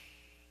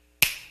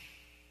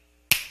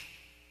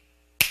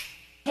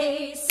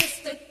day,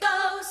 sister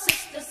go,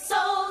 sister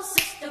soul,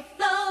 sister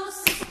flow,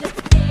 sister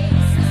day,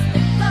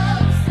 sister go,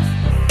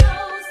 sister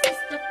soul,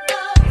 sister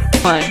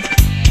flow. One.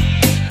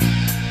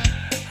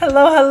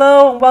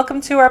 Hello, and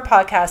welcome to our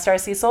podcast,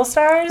 RC Soul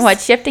Stars.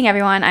 What's shifting,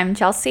 everyone? I'm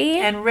Chelsea.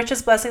 And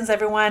richest blessings,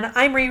 everyone.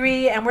 I'm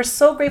Riri, and we're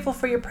so grateful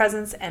for your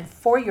presence and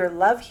for your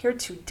love here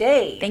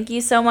today. Thank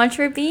you so much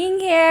for being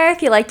here.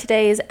 If you liked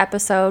today's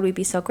episode, we'd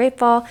be so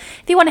grateful.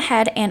 If you went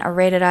ahead and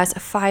rated us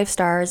 5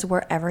 stars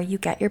wherever you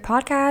get your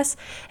podcasts,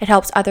 it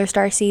helps other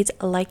starseeds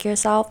like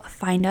yourself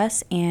find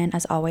us, and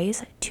as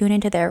always, tune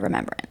into their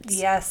remembrance.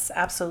 Yes,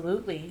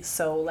 absolutely.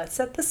 So let's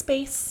set the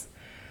space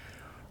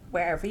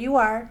wherever you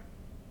are.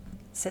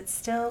 Sit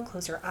still,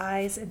 close your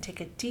eyes, and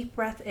take a deep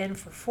breath in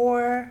for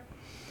 4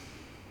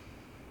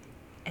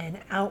 and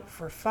out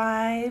for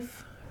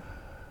 5.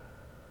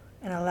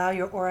 And allow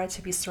your aura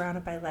to be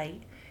surrounded by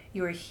light.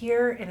 You are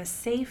here in a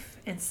safe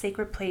and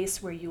sacred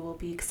place where you will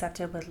be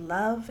accepted with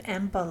love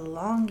and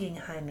belonging,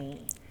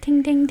 honey.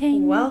 Ting, ting,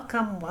 ting.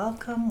 Welcome.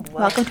 Welcome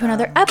to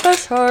another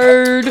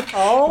episode.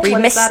 Oh, We what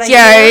is missed that you.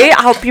 idea?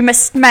 I hope you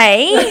missed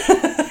me.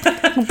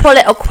 We'll pull a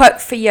little quote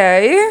for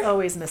you.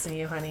 Always missing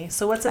you, honey.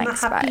 So what's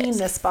Thanks, in the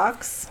happiness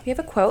box? We have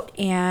a quote,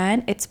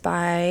 and it's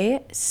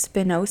by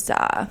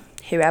Spinoza,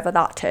 whoever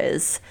that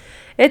is.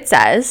 It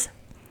says,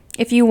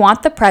 "If you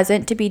want the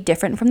present to be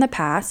different from the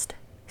past,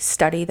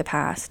 study the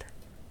past."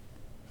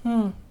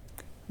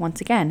 Once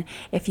again,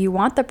 if you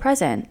want the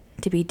present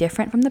to be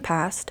different from the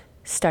past,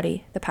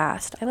 study the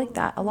past. I like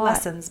that a lot.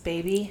 Lessons,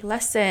 baby.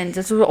 Lessons.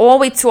 This is all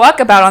we talk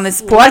about on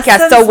this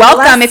podcast. So Lessons,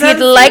 welcome. If you'd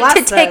lessons, like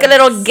to take a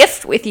little lessons.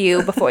 gift with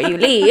you before you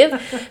leave,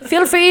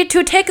 feel free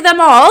to take them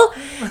all.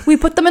 We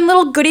put them in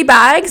little goodie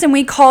bags and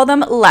we call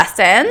them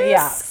lessons.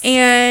 Yes.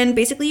 And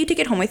basically you take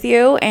it home with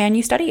you and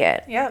you study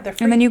it. Yeah, they're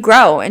free. And then you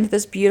grow into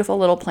this beautiful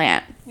little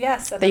plant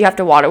Yes. that you have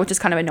to water, which is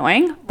kind of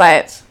annoying.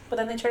 But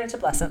then they turn into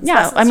blessings. yeah,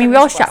 Lessons I mean, turn we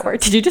all into shower.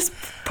 blessings. Did you just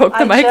poke the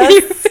I mic?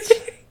 just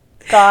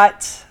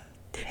got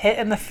hit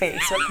in the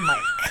face with the mic.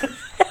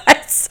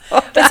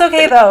 That's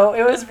okay, though.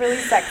 It was really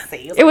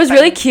sexy. It was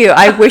really cute.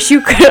 I wish you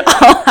could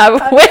all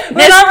have witnessed.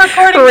 We're not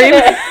recording Riri-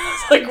 today.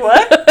 It's like,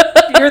 what?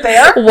 You're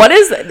there? What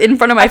is in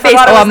front of my face?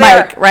 forgot it Oh, a was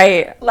there. mic.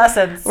 Right.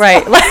 Lessons.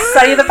 Right.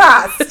 Study the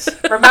past.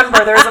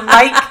 Remember, there's a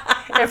mic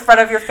in front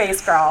of your face,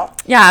 girl.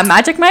 Yeah, a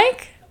magic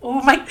mic. Oh,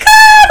 my God.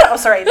 Oh,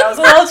 sorry. That was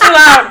a little too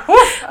loud. Whew, a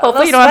Hopefully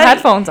little you don't have sweaty.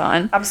 headphones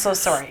on. I'm so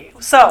sorry.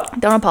 So,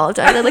 Don't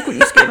apologize. I like when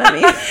you scream at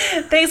me.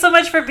 thanks so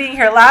much for being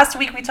here. Last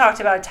week we talked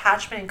about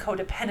attachment and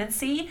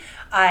codependency.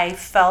 I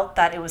felt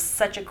that it was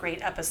such a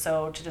great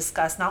episode to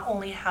discuss not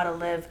only how to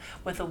live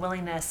with a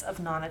willingness of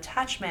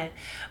non-attachment,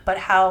 but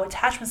how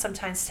attachments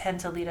sometimes tend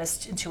to lead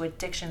us into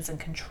addictions and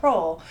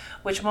control,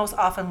 which most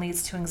often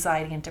leads to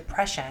anxiety and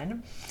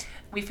depression.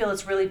 We feel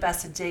it's really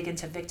best to dig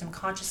into victim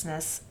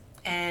consciousness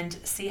and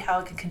see how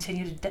it can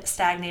continue to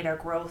stagnate our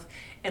growth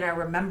and our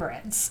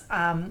remembrance.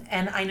 And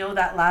I know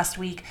that last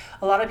week,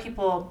 a lot of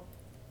people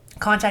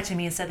contacted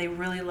me and said they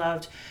really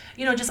loved,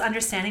 just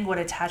understanding what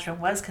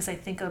attachment was, because I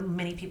think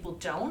many people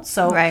don't.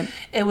 So Right.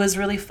 It was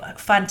really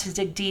fun to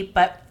dig deep.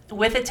 But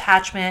with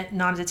attachment,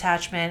 and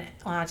detachment,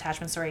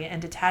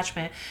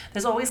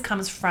 this always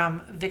comes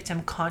from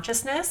victim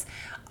consciousness.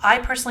 I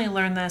personally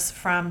learned this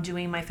from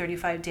doing my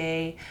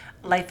 35-day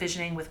life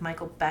visioning with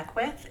Michael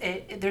Beckwith.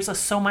 There's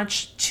so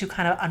much to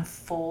kind of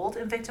unfold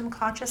in victim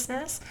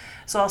consciousness.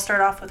 So I'll start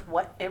off with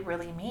what it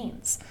really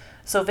means.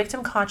 So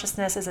victim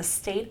consciousness is a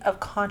state of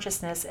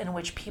consciousness in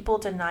which people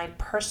deny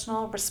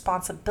personal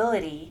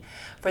responsibility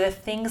for the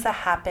things that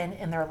happen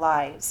in their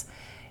lives.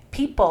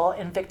 People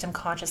in victim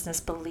consciousness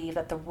believe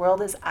that the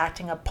world is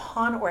acting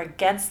upon or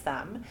against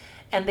them,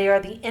 and they are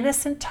the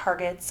innocent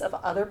targets of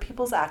other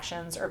people's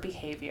actions or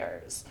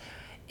behaviors.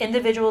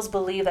 Individuals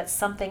believe that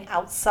something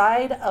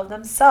outside of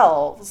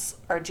themselves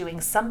are doing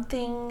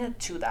something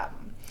to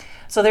them.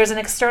 So there's an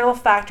external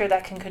factor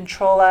that can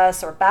control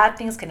us, or bad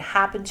things can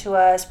happen to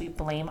us. We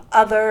blame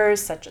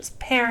others, such as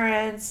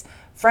parents,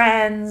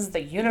 friends,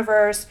 the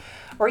universe,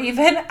 or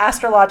even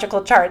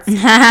astrological charts.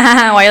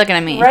 Why are you looking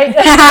at me? Right?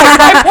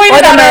 I Or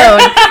pointed the at moon.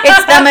 her.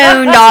 It's the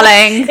moon,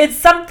 darling. It's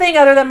something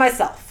other than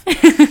myself.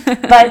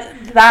 But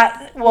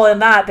in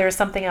that, there's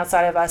something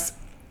outside of us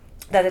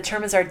that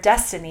determines our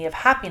destiny of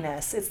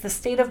happiness. It's the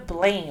state of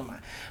blame.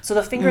 So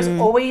the finger's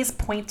always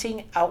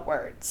pointing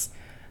outwards.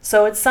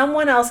 So it's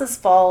someone else's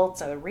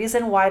fault, or the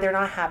reason why they're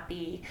not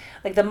happy.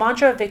 Like the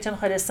mantra of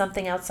victimhood is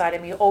something outside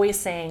of me, always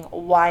saying,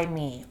 why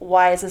me?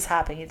 Why is this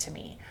happening to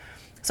me?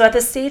 So at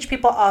this stage,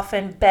 people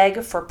often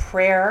beg for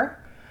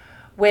prayer,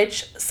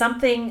 which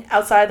something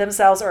outside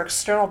themselves or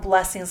external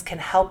blessings can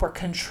help or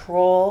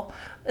control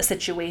a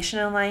situation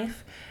in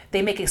life.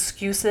 They make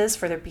excuses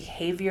for their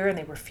behavior and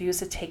they refuse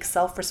to take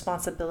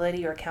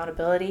self-responsibility or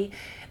accountability.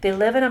 They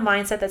live in a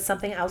mindset that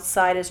something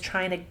outside is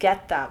trying to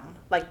get them,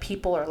 like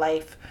people or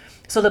life.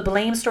 So the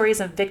blame stories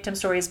and victim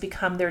stories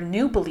become their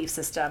new belief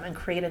system and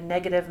create a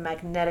negative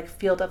magnetic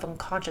field of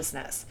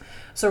unconsciousness.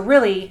 So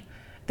really,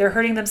 they're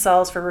hurting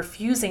themselves for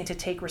refusing to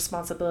take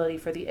responsibility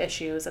for the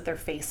issues that they're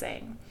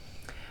facing.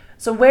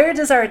 So where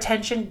does our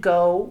attention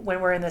go when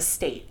we're in this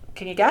state?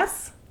 Can you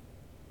guess?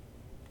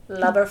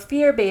 Love or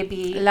fear,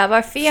 baby. Love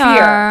or fear.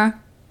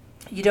 Fear.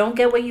 You don't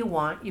get what you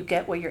want, you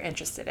get what you're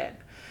interested in.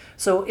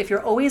 So if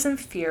you're always in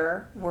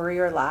fear, worry,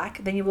 or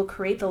lack, then you will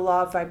create the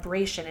law of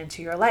vibration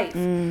into your life.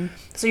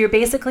 So you're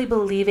basically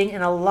believing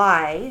in a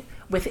lie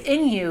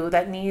within you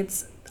that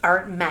needs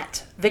aren't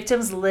met.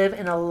 Victims live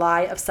in a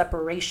lie of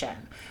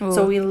separation.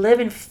 So we live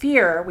in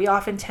fear. We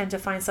often tend to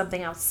find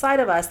something outside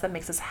of us that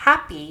makes us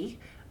happy,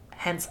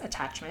 hence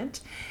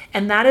attachment.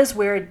 And that is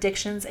where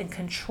addictions and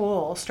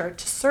control start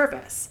to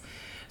surface.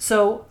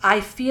 So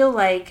I feel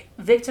like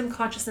victim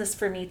consciousness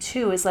for me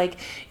too is like,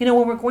 when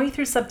we're going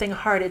through something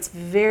hard, it's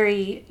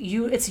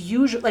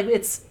usually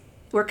like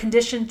we're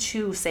conditioned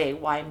to say,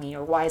 why me,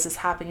 or why is this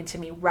happening to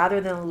me, rather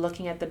than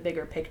looking at the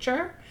bigger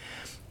picture.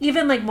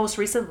 Even like most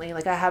recently,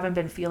 like I haven't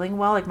been feeling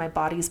well, like my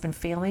body's been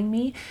failing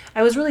me.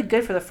 I was really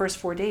good for the first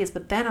 4 days,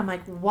 but then I'm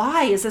like,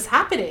 why is this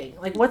happening?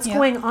 Like what's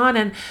going on?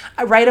 And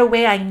right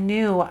away I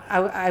knew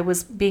I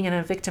was being in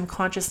a victim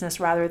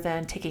consciousness rather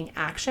than taking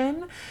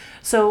action.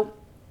 So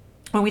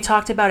when we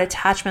talked about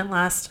attachment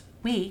last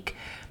week,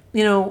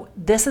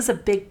 this is a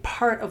big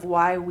part of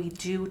why we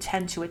do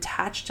tend to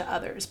attach to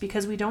others,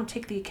 because we don't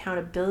take the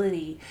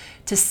accountability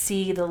to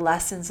see the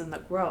lessons and the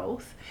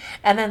growth.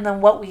 And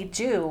then what we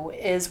do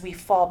is we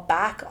fall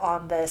back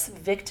on this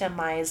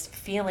victimized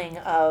feeling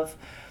of,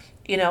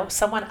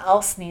 someone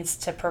else needs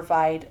to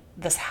provide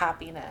this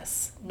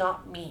happiness,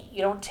 not me.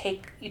 You don't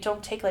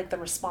take like the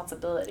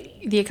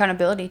responsibility. The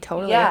accountability,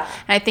 totally. Yeah.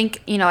 And I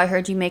think, I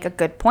heard you make a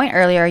good point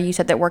earlier. You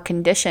said that we're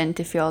conditioned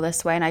to feel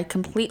this way, and I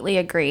completely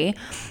agree.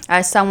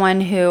 As someone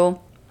who,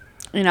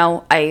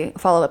 I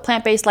follow a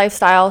plant-based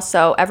lifestyle,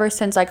 so ever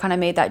since I kind of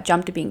made that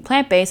jump to being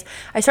plant-based,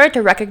 I started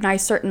to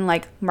recognize certain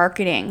like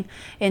marketing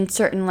and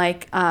certain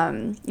like,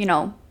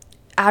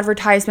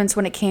 advertisements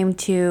when it came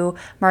to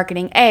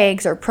marketing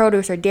eggs or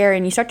produce or dairy,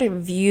 and you start to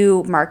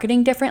view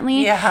marketing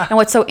differently. Yeah. And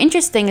what's so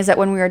interesting is that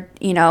when we were,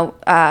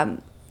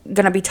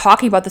 going to be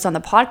talking about this on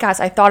the podcast,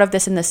 I thought of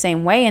this in the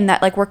same way, in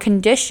that like we're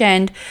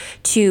conditioned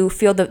to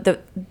feel the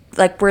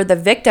like we're the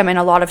victim in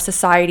a lot of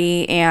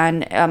society,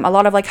 and a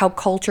lot of like how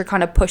culture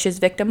kind of pushes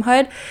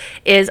victimhood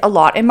is a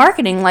lot in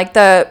marketing. Like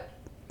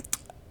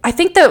I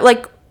think the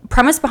like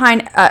premise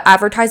behind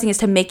advertising is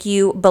to make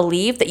you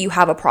believe that you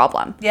have a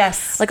problem.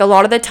 Yes. Like a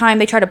lot of the time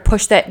they try to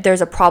push that there's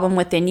a problem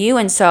within you,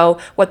 and so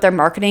what they're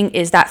marketing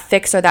is that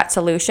fix or that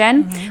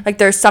solution. Like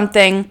there's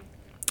something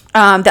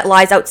that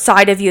lies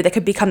outside of you that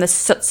could become the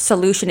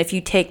solution if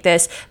you take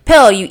this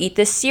pill, you eat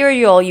this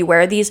cereal, you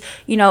wear these,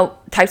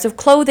 types of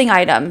clothing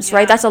items,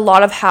 right? That's a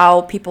lot of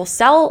how people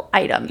sell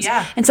items.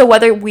 Yeah. And so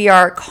whether we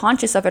are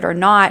conscious of it or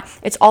not,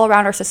 it's all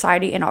around our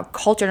society and our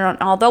culture.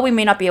 And although we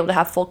may not be able to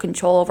have full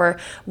control over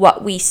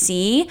what we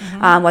see,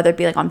 whether it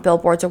be like on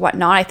billboards or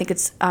whatnot, I think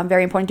it's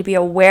very important to be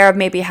aware of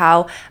maybe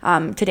how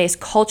today's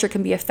culture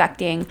can be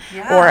affecting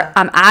or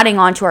adding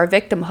on to our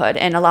victimhood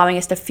and allowing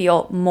us to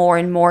feel more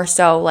and more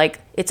so like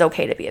it's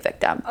okay to be a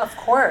victim. Of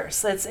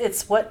course.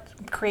 It's what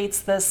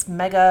creates this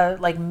mega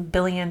like $1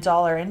 billion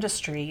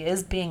industry,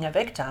 is being a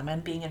victim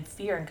and being in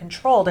fear and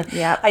controlled.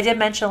 And I did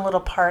mention a little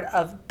part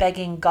of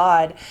begging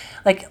God.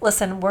 Like,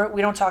 listen,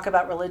 we don't talk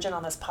about religion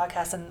on this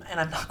podcast, and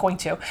I'm not going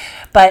to.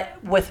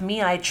 But with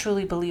me, I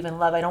truly believe in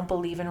love. I don't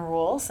believe in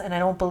rules, and I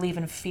don't believe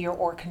in fear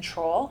or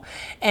control.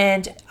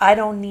 And I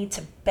don't need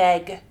to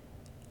beg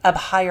a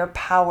higher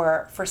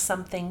power for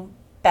something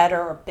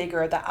better or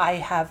bigger that I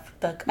have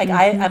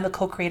I'm the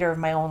co-creator of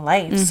my own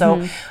life.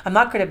 So I'm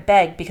not going to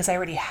beg because I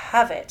already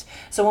have it.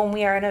 So when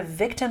we are in a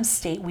victim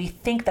state, we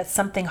think that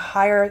something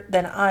higher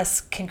than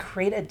us can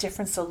create a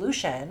different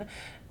solution.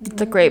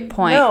 That's a great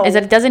point. No. Is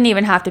that it doesn't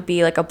even have to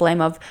be like a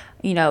blame of,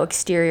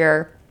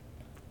 exterior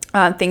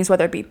things,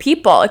 whether it be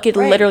people. It could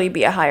literally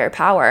be a higher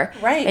power.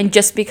 Right. And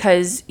just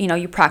because,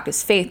 you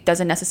practice faith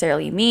doesn't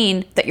necessarily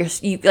mean that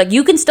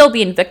you can still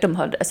be in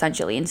victimhood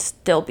essentially and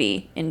still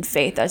be in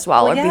faith as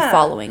well, or be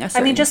following a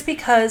certain... just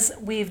because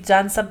we've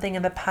done something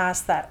in the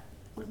past that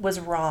was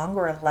wrong,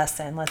 or a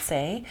lesson, let's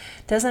say,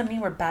 doesn't mean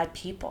we're bad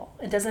people.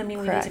 It doesn't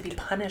mean we need to be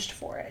punished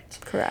for it.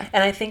 Correct.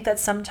 And I think that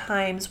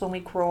sometimes when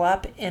we grow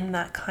up in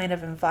that kind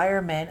of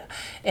environment,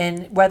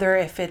 and whether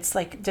if it's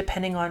like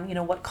depending on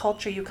what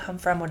culture you come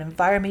from, what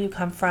environment you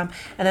come from,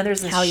 and then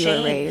there's this how shame,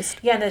 you were raised.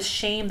 and this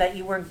shame that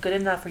you weren't good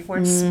enough, or you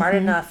weren't smart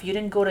enough, you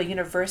didn't go to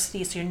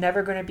university, so you're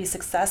never going to be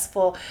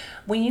successful.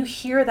 When you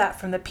hear that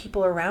from the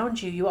people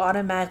around you, you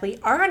automatically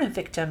are in a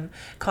victim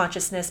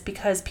consciousness,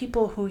 because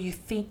people who you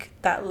think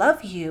that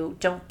love you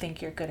don't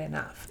think you're good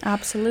enough.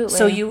 Absolutely.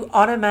 So you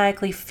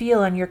automatically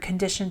feel, and you're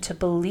conditioned to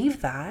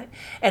believe that.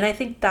 And I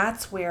think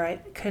that's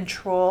where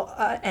control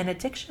and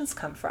addictions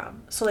come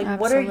from. So like,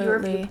 what are your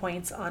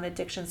viewpoints on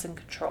addictions and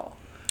control?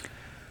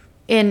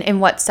 In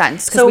what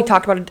sense? Because we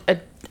talked about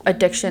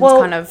addictions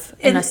Well, kind of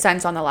in a in-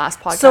 sense on the last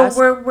podcast.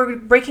 So we're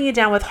breaking it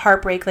down with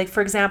heartbreak. Like,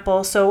 for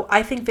example, so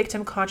I think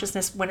victim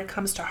consciousness when it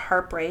comes to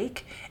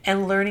heartbreak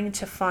and learning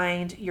to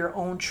find your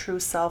own true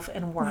self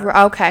and worth.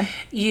 Okay.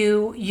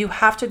 You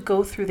have to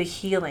go through the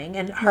healing,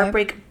 and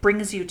heartbreak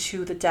brings you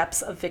to the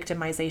depths of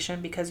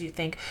victimization because you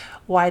think,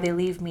 why they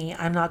leave me?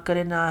 I'm not good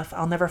enough.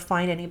 I'll never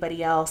find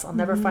anybody else. I'll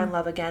never find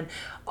love again.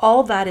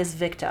 All that is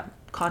victim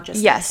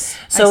consciousness. Yes,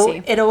 I So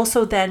see. it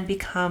also then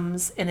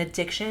becomes an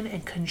addiction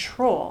and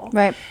control.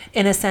 Right.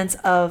 In a sense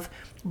of,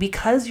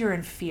 because you're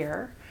in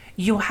fear,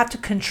 you have to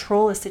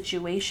control a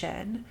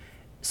situation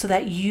so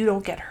that you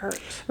don't get hurt.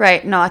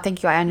 Right. No,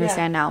 thank you. I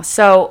understand now.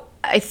 So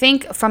I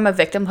think from a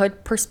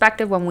victimhood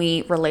perspective, when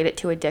we relate it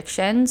to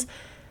addictions,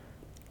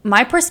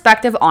 my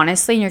perspective,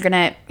 honestly, and you're going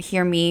to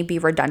hear me be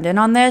redundant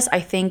on this, I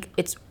think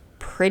it's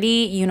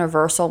pretty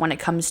universal when it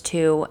comes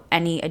to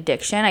any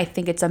addiction. I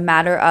think it's a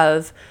matter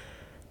of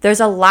there's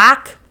a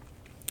lack,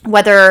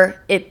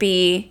 whether it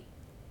be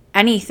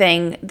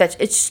anything, there's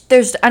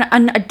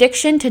an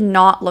addiction to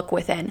not look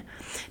within.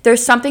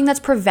 There's something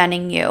that's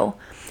preventing you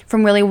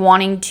from really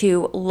wanting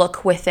to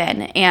look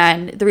within.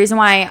 And the reason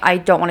why I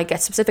don't want to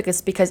get specific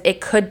is because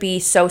it could be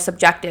so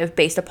subjective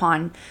based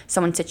upon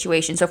someone's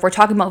situation. So if we're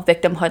talking about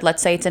victimhood,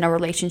 let's say it's in a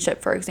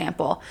relationship, for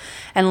example,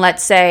 and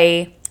let's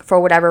say for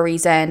whatever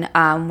reason,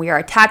 we are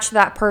attached to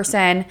that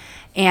person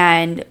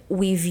and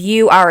we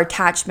view our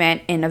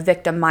attachment in a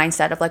victim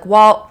mindset of like,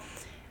 well,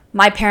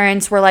 my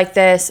parents were like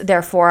this,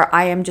 therefore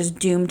I am just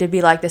doomed to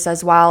be like this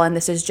as well, and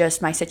this is just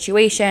my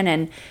situation.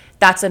 And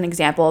that's an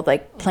example of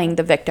like playing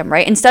the victim,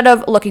 right? Instead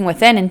of looking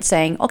within and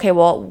saying, okay,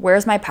 well,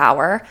 where's my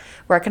power?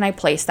 Where can I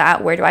place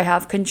that? Where do I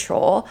have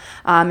control?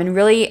 And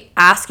really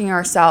asking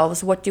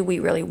ourselves, what do we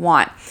really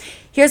want?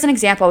 Here's an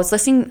example. I was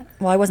listening,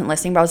 well, I wasn't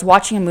listening, but I was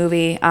watching a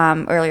movie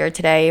earlier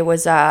today. It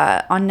was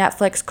on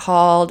Netflix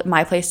called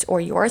My Place or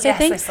Yours, I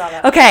think. I saw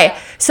that. Okay, Yeah.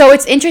 so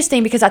it's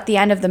interesting because at the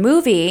end of the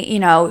movie,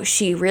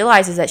 she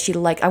realizes that she,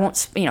 I won't,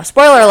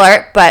 spoiler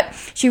alert, but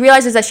she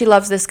realizes that she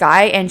loves this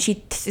guy and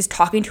she is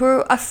talking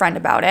to a friend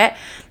about it.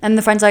 And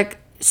the friend's like,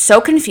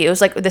 so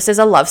confused, like, this is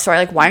a love story,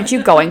 like, why aren't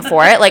you going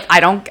for it? Like, I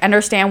don't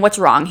understand what's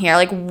wrong here,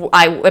 like, am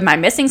I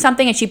missing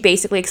something? And she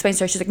basically explains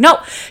to her, she's like, no,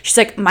 she's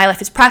like, my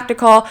life is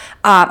practical,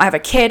 I have a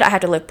kid, I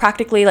have to live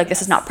practically, like,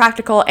 this is not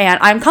practical, and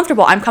I'm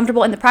comfortable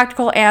in the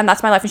practical, and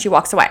that's my life. And she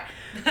walks away.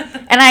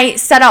 And I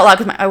said out loud,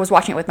 because I was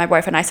watching it with my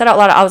boyfriend, I said out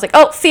loud, I was like,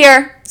 oh,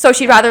 fear. So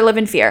she'd rather live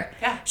in fear.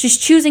 Yeah. She's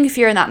choosing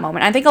fear in that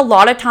moment. I think a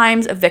lot of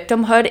times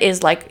victimhood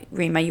is like,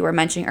 Rima, you were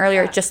mentioning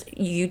earlier, just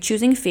you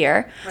choosing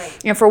fear.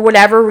 Right. For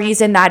whatever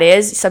reason that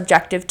is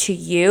subjective to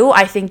you,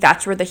 I think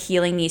that's where the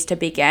healing needs to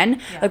begin.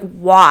 Yeah. Like,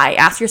 why?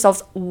 Ask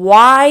yourselves,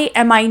 why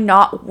am I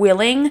not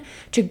willing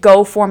to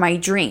go for my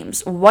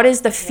dreams? What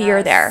is the fear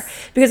Yes. there?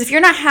 Because if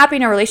you're not happy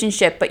in a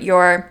relationship, but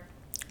you're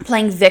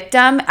playing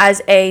victim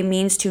as a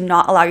means to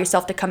not allow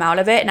yourself to come out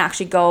of it and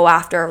actually go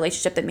after a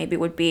relationship that maybe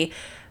would be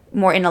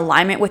more in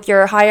alignment with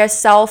your highest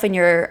self and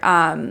your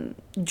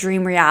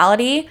dream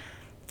reality,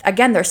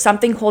 again, there's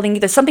something holding you,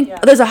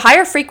 there's a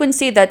higher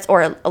frequency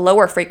or a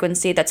lower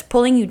frequency that's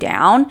pulling you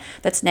down,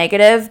 that's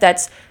negative,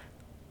 that's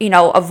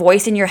a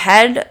voice in your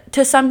head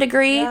to some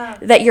degree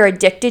that you're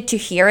addicted to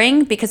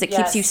hearing because it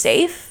keeps you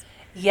safe.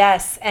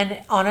 Yes.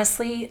 And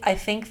honestly, I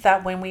think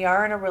that when we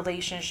are in a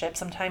relationship,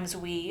 sometimes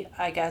we,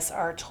 I guess,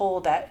 are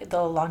told that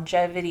the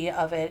longevity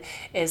of it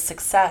is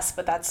success,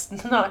 but that's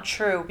not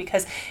true.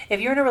 Because if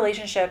you're in a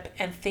relationship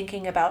and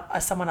thinking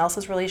about someone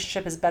else's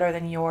relationship is better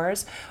than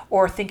yours,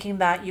 or thinking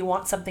that you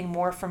want something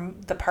more from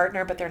the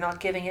partner, but they're not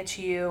giving it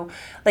to you,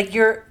 like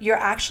you're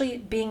actually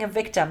being a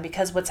victim,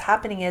 because what's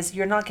happening is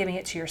you're not giving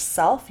it to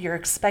yourself, you're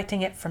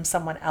expecting it from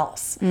someone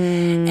else.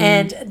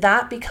 And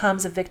that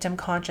becomes a victim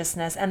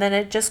consciousness. And then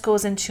it just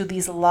goes into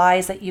these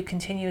lies that you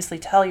continuously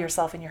tell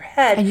yourself in your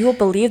head, And you will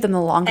believe them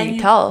the longer and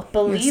you tell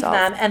believe yourself.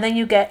 them, and then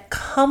you get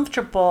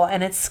comfortable,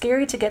 and it's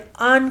scary to get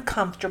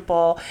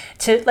uncomfortable.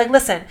 To like,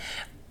 listen,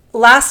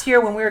 last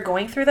year when we were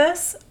going through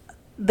this,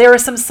 there were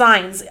some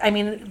signs. I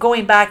mean,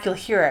 going back, you'll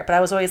hear it, but I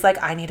was always like,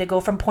 I need to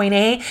go from point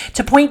A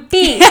to point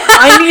B.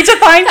 I need to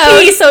find That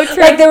was peace. so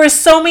true. Like, there were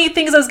so many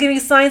things I was giving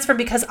signs from,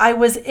 because I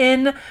was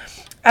in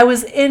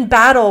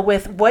battle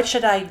with, what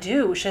should I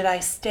do? Should I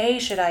stay?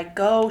 Should I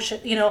go?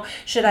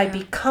 Should I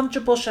be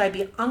comfortable? Should I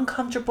be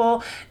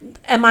uncomfortable?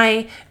 Am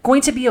I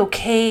going to be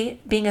okay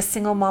being a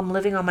single mom,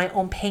 living on my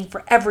own, paying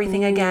for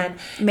everything again?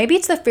 Maybe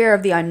it's the fear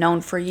of the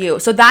unknown for you.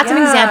 So that's an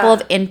Yeah. example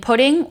of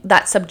inputting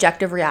that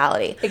subjective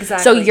reality.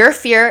 Exactly. So your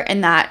fear in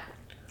that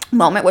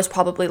moment was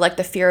probably like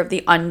the fear of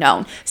the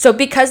unknown. So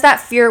because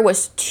that fear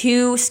was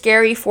too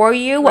scary for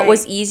you, what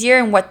was easier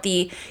and what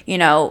the,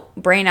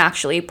 brain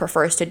actually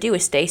prefers to do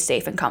is stay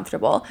safe and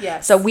comfortable.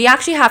 Yes. So we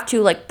actually have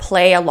to like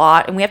play a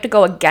lot, and we have to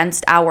go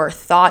against our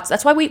thoughts.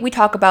 That's why we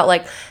talk about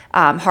like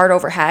heart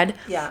over head.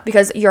 Yeah.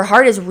 Because your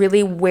heart is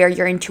really where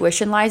your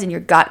intuition lies, and your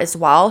gut as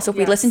well. So if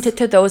we listen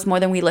to those more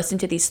than we listen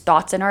to these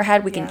thoughts in our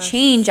head, we can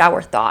change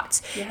our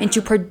thoughts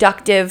into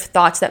productive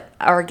thoughts that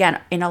are,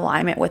 again, in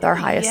alignment with our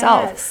highest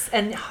self.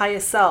 And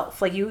highest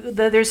self. Like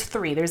there's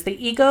three. There's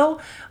the ego,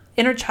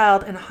 inner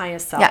child and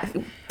highest self.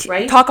 Yeah.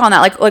 Right? Talk on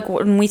that. Like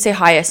when we say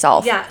highest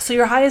self. Yeah. So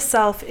your highest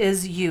self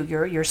is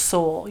your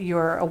soul,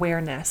 your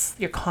awareness,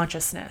 your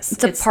consciousness.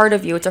 It's a part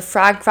of you. It's a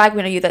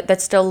fragment of you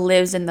that still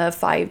lives in the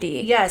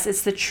 5D. Yes,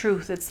 it's the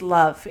truth. It's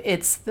love.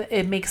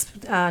 It makes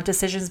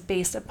decisions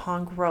based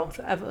upon growth,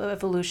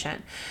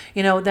 evolution.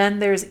 Then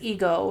there's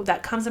ego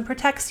that comes and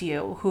protects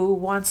you, who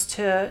wants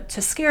to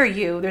scare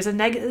you. There's a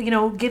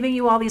negative, giving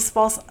you all these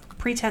false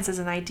pretenses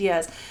and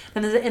ideas.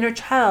 Then there's the inner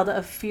child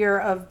of fear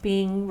of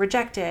being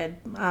rejected,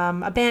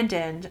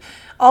 abandoned,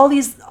 all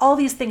these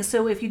things.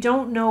 So if you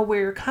don't know where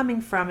you're coming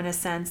from, in a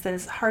sense, then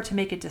it's hard to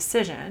make a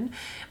decision.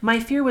 My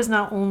fear was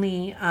not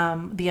only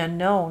the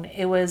unknown.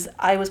 I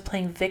was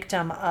playing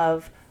victim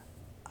of,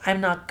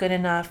 I'm not good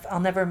enough. I'll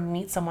never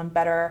meet someone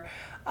better.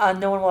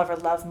 No one will ever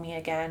love me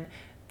again.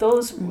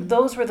 Those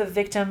were the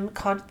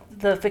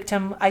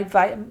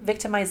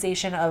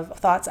victimization of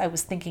thoughts I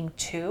was thinking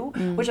too,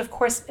 which of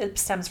course it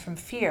stems from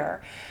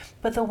fear.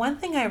 But the one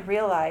thing I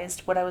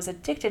realized, what I was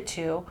addicted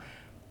to,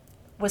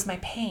 was my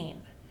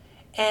pain.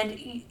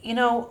 And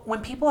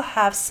when people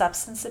have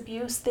substance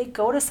abuse, they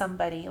go to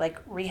somebody like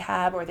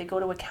rehab, or they go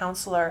to a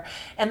counselor,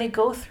 and they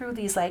go through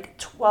these like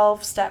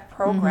 12-step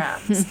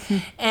programs.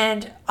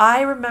 And I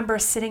remember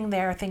sitting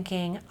there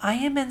thinking, I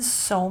am in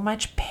so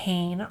much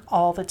pain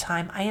all the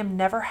time. I am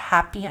never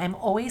happy. I'm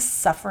always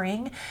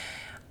suffering.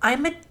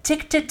 I'm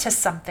addicted to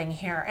something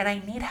here and I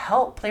need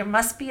help. There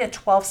must be a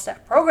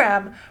 12-step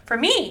program for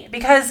me,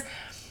 because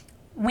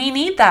we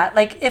need that.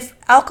 Like if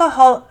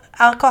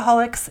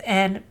alcoholics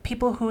and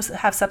people who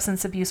have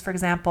substance abuse, for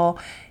example,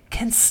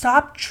 can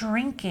stop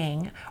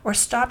drinking or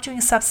stop doing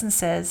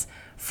substances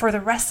for the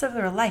rest of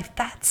their life,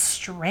 that's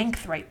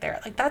strength right there.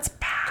 Like that's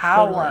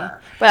power. Totally.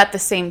 But at the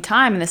same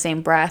time, in the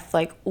same breath,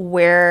 like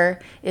where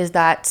is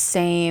that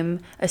same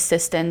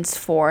assistance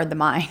for the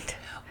mind?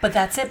 But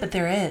that's it. But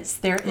there is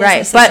right.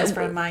 assistance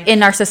But for mind.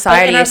 in our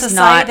society, it's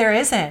not. There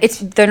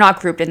isn't. They're not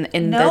grouped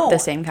in the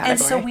same category.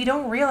 And so we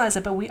don't realize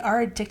it, but we are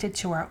addicted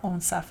to our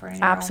own suffering,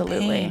 absolutely.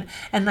 Our own pain.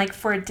 And like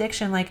for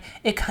addiction, like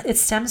it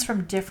stems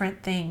from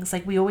different things.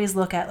 Like we always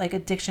look at like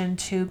addiction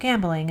to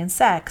gambling and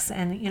sex,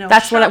 and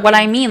that's what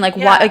I mean. Like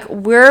like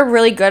we're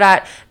really good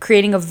at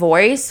creating a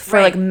voice for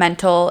like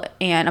mental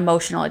and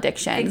emotional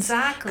addictions.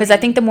 Exactly. Because I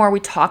think the more we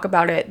talk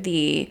about it,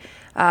 the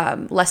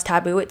less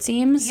taboo it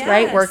seems. Yes.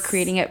 Right? We're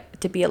creating it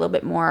to be a little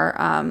bit more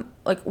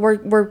like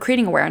we're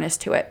creating awareness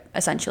to it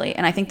essentially.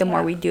 And I think the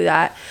more we do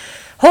that,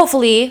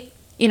 hopefully,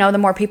 the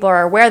more people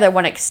are aware that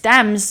when it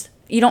stems,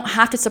 you don't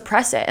have to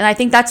suppress it. And I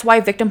think that's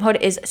why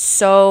victimhood is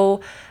so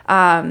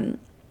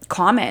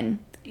common.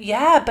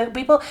 Yeah, but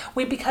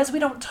because we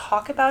don't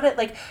talk about it,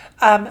 like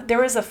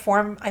there was a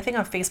form, I think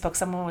on Facebook,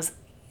 someone was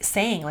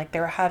saying like they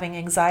were having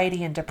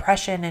anxiety and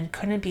depression and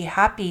couldn't be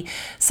happy.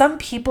 Some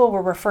people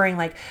were referring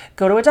like,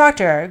 go to a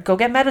doctor, go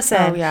get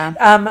medicine,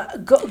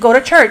 go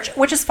to church,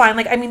 which is fine.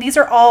 Like, I mean, these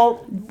are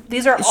all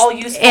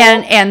useful.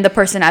 And the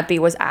person at B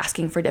was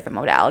asking for different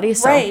modalities.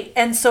 So. Right.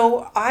 And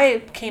so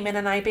I came in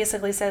and I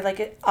basically said,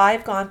 like,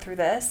 I've gone through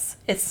this.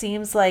 It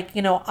seems like,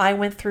 I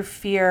went through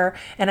fear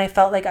and I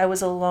felt like I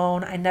was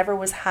alone. I never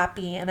was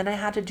happy. And then I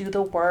had to do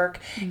the work,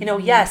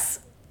 yes,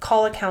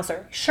 call a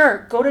counselor.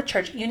 Sure, go to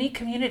church. You need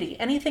community.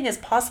 Anything is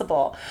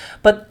possible.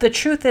 But the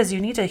truth is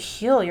you need to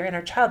heal your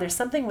inner child. There's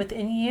something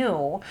within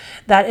you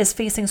that is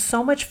facing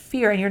so much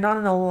fear and you're not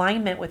in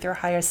alignment with your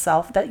higher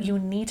self that you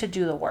need to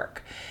do the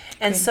work.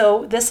 And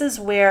so this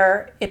is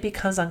where it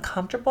becomes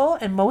uncomfortable,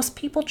 and most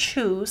people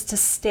choose to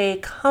stay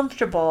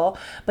comfortable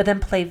but then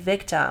play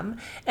victim,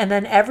 and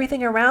then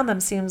everything around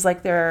them seems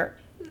like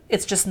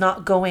it's just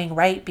not going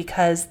right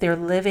because they're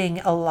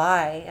living a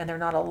lie and they're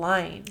not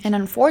aligned. And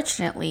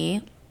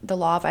unfortunately, the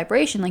law of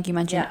vibration, like you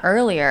mentioned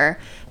earlier,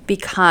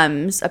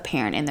 becomes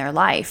apparent in their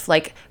life.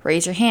 Like,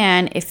 raise your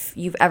hand if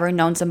you've ever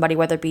known somebody,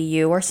 whether it be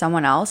you or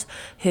someone else,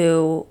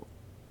 who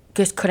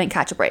just couldn't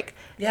catch a break.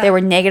 Yeah. They were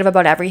negative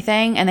about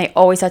everything and they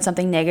always had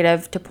something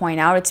negative to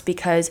point out. It's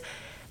because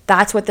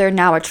that's what they're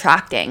now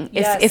attracting.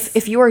 Yes.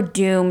 If you are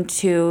doomed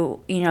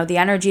to, the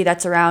energy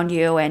that's around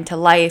you and to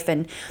life,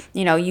 and,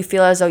 you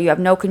feel as though you have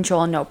no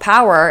control and no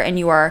power, and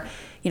you are,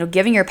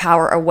 giving your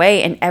power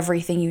away in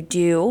everything you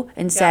do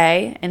and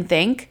say and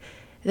think,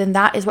 then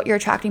that is what you're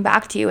attracting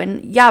back to you.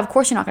 And of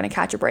course you're not going to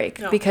catch a break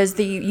because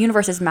the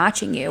universe is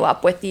matching you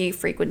up with the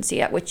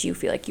frequency at which you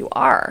feel like you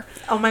are.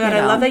 Oh my God,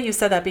 I love that you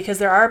said that, because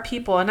there are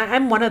people, and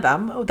I'm one of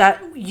them,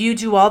 that you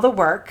do all the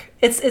work.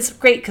 It's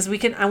great because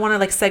I want to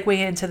like segue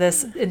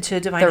into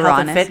divine health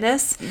and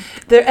fitness.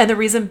 And the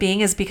reason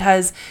being is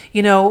because,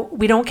 we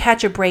don't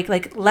catch a break.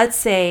 Like, let's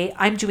say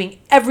I'm doing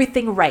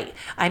everything right.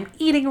 I'm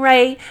eating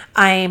right.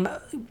 I'm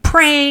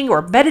praying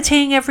or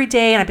meditating every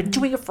day, and I've been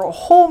doing it for a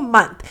whole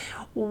month.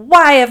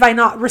 Why have I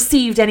not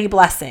received any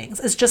blessings?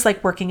 It's just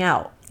like working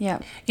out. Yeah.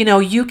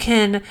 You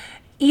can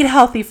eat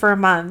healthy for a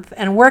month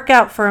and work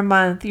out for a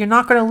month, you're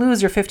not going to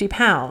lose your 50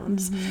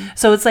 pounds.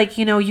 So it's like,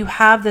 you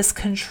have this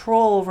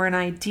control over an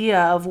idea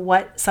of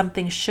what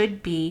something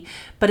should be,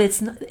 but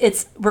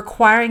it's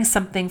requiring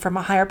something from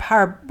a higher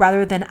power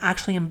rather than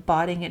actually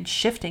embodying and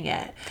shifting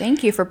it.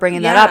 Thank you for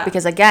bringing that up,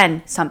 because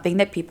again, something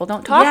that people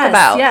don't talk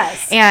about.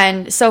 Yes.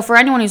 And so for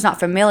anyone who's not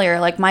familiar,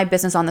 like my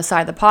business on the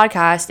side of the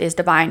podcast is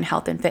Divine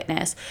Health and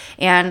Fitness.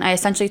 And I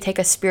essentially take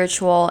a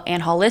spiritual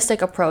and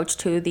holistic approach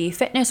to the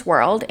fitness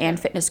world and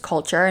fitness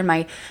culture. And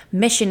my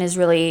mission is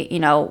really,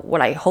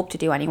 what I hope to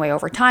do anyway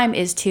over time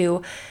is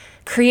to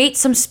create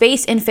some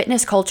space in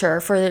fitness culture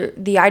for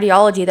the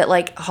ideology that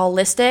like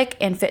holistic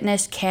and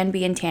fitness can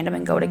be in tandem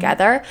and go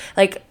together.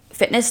 Like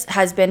fitness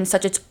has been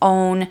such its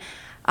own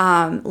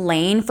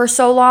lane for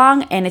so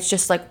long, and it's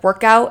just like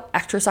workout,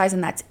 exercise,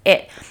 and that's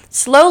it.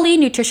 Slowly,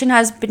 nutrition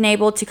has been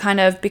able to kind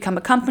of become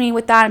a company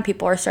with that, and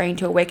people are starting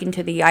to awaken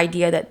to the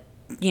idea that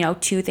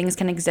two things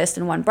can exist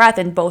in one breath,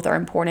 and both are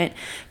important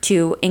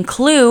to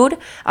include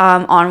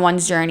on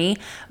one's journey.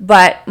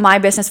 But my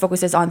business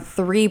focuses on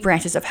 3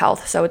 branches of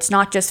health. So it's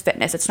not just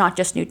fitness, it's not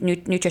just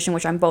nutrition,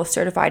 which I'm both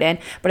certified in,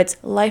 but it's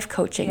life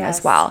coaching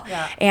as well.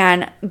 Yeah.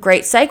 And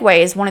great segue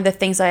is one of the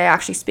things I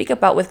actually speak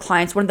about with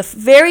clients. One of the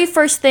very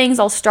first things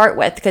I'll start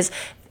with, because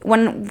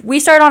when we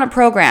start on a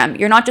program,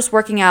 you're not just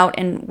working out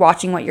and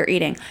watching what you're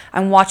eating.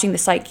 I'm watching the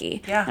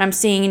psyche. Yeah. And I'm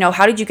seeing,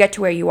 how did you get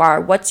to where you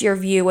are? What's your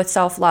view with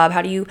self-love?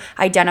 How do you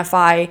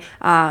identify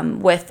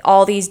with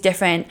all these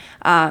different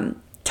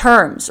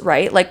terms,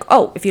 right? Like,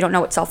 oh, if you don't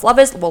know what self-love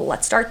is, well,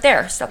 let's start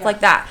there. Stuff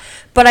like that.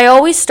 But I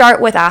always start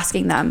with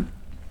asking them,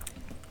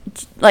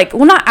 like,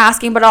 well, not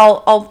asking, but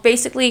I'll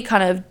basically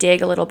kind of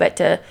dig a little bit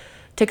to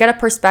get a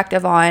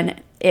perspective on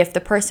if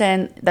the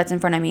person that's in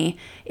front of me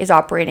is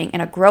operating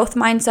in a growth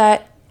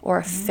mindset or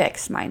a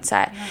fixed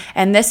mindset.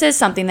 And this is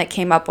something that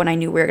came up when I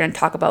knew we were going to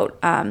talk about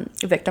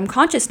victim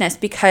consciousness,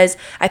 because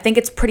I think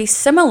it's pretty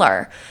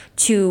similar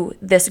to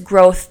this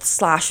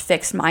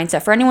growth/fixed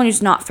mindset. For anyone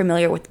who's not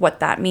familiar with what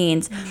that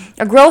means,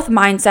 a growth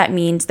mindset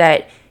means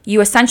that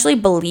you essentially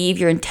believe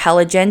your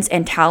intelligence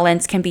and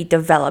talents can be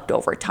developed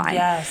over time.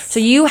 Yes. So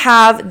you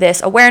have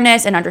this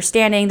awareness and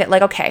understanding that,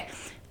 like, okay,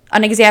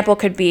 an example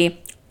could be,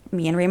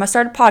 me and Rima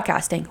started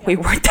podcasting. Yeah. We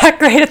weren't that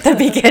great at the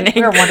beginning.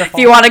 We were wonderful.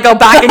 If you want to go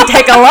back and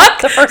take a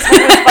look. The first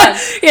one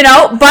was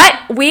fun.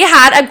 But we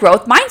had a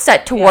growth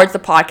mindset towards the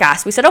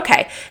podcast. We said,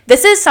 okay,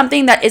 this is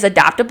something that is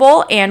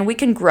adaptable and we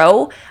can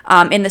grow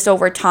in this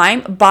over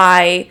time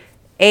by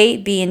A,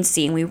 B, and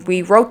C. And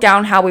we wrote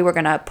down how we were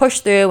going to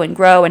push through and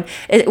grow. And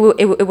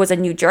it was a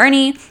new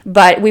journey,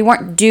 but we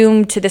weren't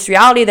doomed to this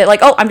reality that, like,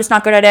 oh, I'm just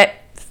not good at it.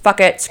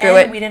 Fuck it. Screw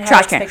it. We didn't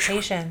Trash have can.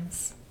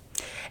 expectations.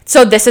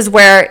 So this is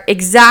where,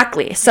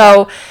 exactly.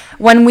 So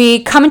when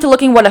we come into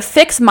looking what a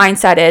fixed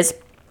mindset is,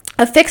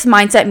 a fixed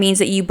mindset means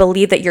that you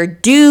believe that you're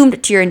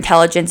doomed to your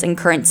intelligence and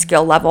current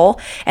skill level,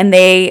 and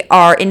they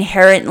are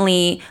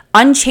inherently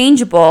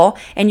unchangeable,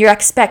 and your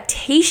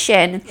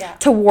expectation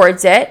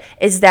towards it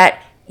is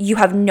that you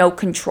have no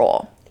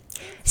control.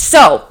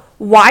 So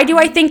why do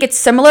I think it's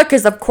similar?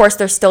 Because of course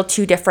there's still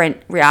 2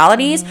 different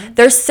realities.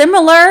 They're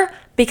similar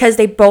because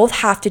they both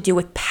have to do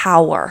with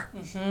power.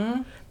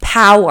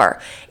 Power.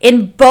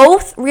 In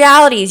both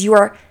realities, you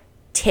are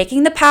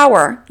taking the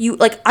power.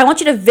 I want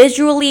you to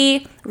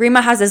visually,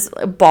 Rima has this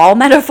ball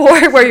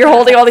metaphor where you're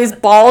holding all these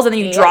balls and then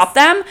you drop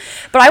them.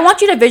 But I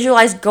want you to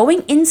visualize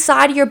going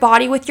inside of your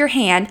body with your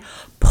hand,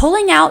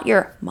 pulling out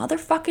your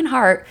motherfucking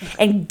heart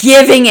and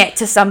giving it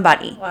to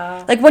somebody.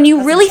 Wow. Like when you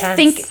That's really intense.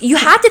 think, you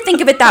have to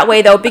think of it that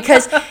way though,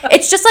 because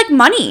it's just like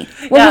money.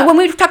 When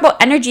we talk about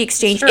energy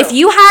exchange, if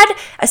you had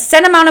a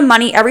set amount of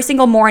money every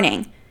single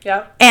morning,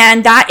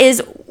 and that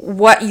is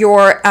what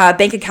your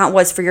bank account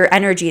was for your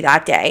energy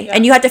that day,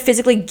 and you had to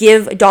physically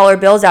give dollar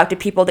bills out to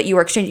people that you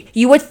were exchanging,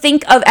 you would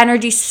think of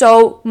energy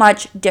so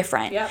much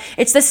different.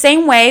 It's the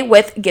same way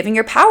with giving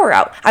your power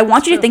out. I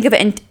want you to think of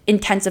it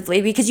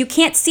intensively because you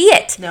can't see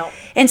it. No.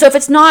 And so if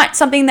it's not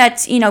something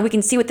that we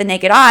can see with the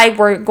naked eye,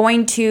 we're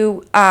going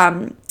to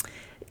kind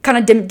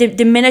of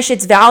diminish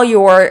its value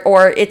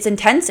or its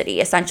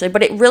intensity essentially.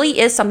 But it really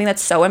is something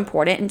that's so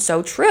important and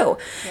so true.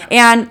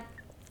 And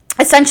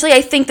essentially,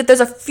 I think that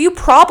there's a few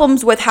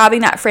problems with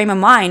having that frame of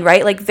mind,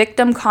 right? Like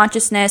victim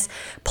consciousness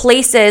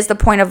places the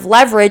point of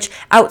leverage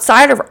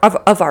outside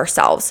of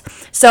ourselves.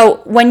 So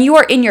when you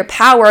are in your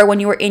power,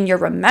 when you are in your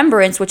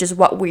remembrance, which is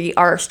what we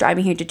are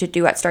striving here to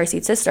do at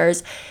Starseed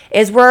Sisters,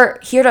 is we're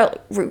here to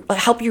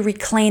help you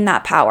reclaim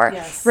that power.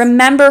 Yes.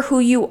 Remember who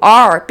you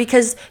are,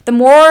 because the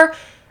more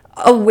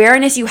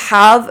awareness you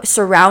have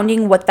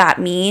surrounding what that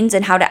means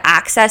and how to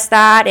access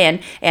that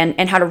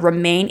and how to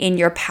remain in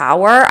your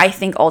power, I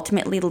think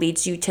ultimately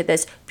leads you to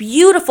this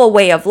beautiful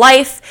way of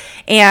life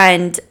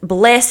and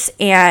bliss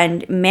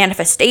and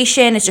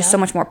manifestation. It's just so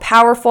much more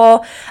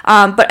powerful.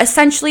 But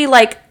essentially,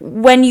 like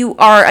when you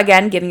are,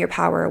 again, giving your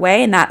power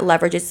away and that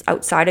leverage is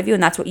outside of you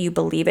and that's what you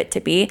believe it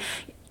to be,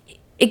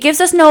 it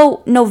gives us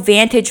no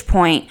vantage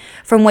point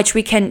from which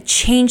we can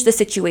change the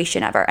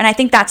situation ever. And I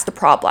think that's the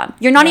problem.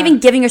 You're not even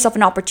giving yourself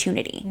an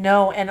opportunity.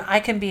 No, and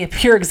I can be a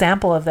pure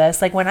example of this.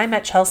 Like when I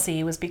met Chelsea,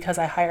 it was because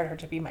I hired her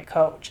to be my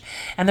coach.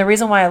 And the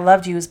reason why I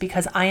loved you is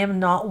because I am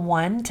not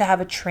one to have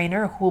a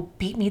trainer who will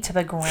beat me to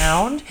the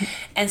ground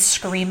and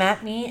scream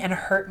at me and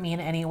hurt me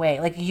in any way.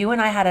 Like you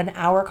and I had an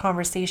hour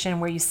conversation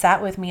where you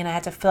sat with me and I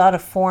had to fill out a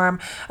form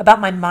about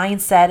my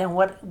mindset and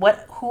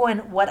who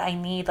and what I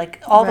need,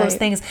 like all those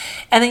things.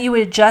 And then you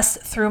would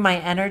adjust through my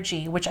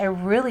energy, which I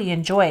really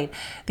enjoyed.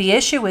 The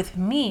issue with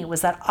me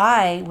was that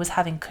I was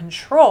having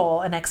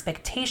control and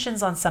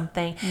expectations on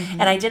something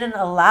and I didn't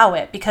allow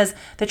it, because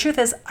the truth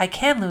is I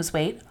can lose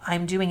weight.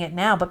 I'm doing it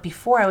now. But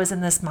before I was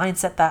in this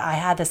mindset that I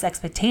had this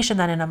expectation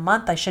that in a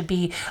month I should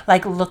be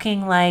like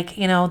looking like,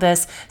 you know,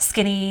 this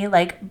skinny,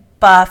 like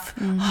buff,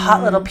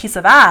 hot little piece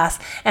of ass.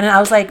 And I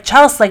was like,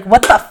 Chelsea, like,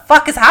 what the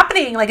fuck is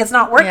happening? Like, it's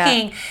not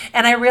working. Yeah.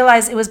 And I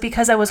realized it was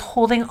because I was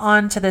holding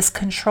on to this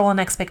control and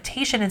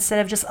expectation instead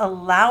of just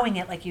allowing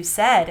it, like you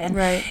said. And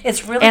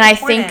it's really and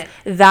important. I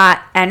think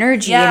that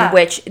energy in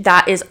which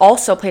that is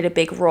also played a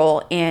big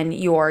role in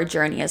your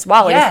journey as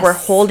well. Like if we're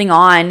holding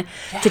on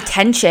to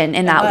tension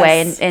in that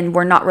way and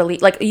we're not really,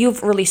 like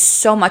you've released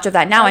so much of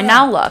that now. And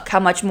now look how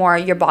much more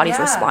your body's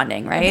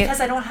responding, right? And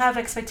because I don't have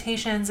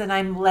expectations and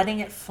I'm letting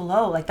it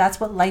flow. Like that's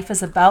what life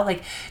is about.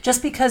 Like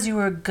just because you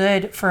were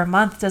good for a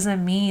month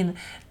doesn't mean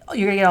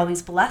you're gonna get all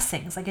these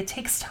blessings. Like it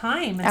takes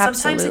time, and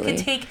sometimes it can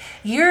take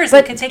years.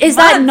 But it can take is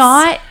months. that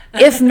not,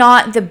 if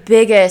not the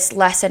biggest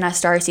lesson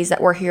as Starseeds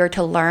that we're here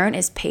to learn,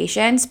 is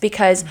patience?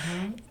 Because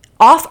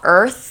off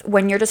Earth,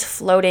 when you're just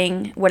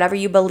floating, whatever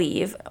you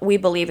believe, we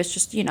believe it's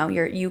just, you know,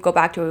 you go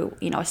back to,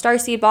 you know, a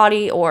starseed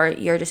body, or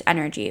you're just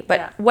energy.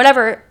 But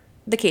whatever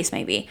the case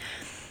may be,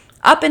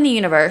 up in the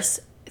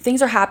universe, things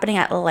are happening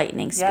at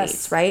lightning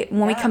speeds, right?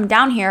 When we come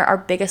down here, our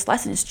biggest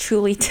lesson is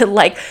truly to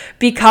like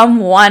become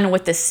one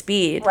with the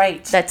speed.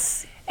 Right.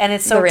 And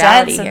it's so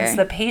dense, and it's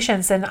the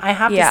patience. And I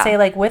have to say,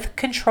 like, with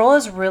control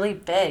is really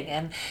big.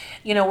 And,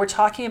 you know, we're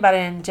talking about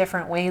it in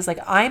different ways. Like,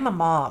 I'm a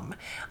mom.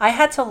 I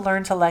had to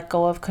learn to let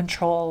go of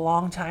control a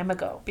long time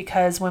ago,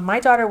 because when my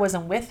daughter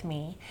wasn't with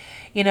me,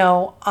 you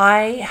know,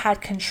 I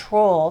had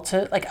control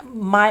to, like,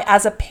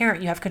 as a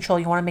parent, you have control.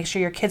 You want to make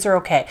sure your kids are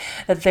okay,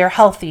 that they're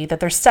healthy,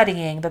 that they're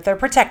studying, that they're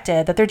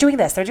protected, that they're doing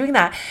this, they're doing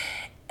that.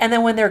 And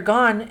then when they're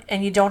gone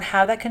and you don't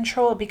have that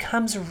control, it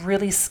becomes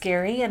really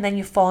scary. And then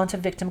you fall into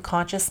victim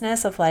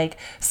consciousness of like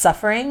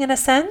suffering in a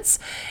sense.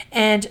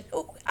 And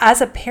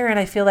as a parent,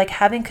 I feel like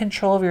having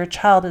control over your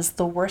child is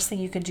the worst thing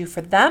you can do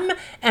for them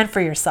and for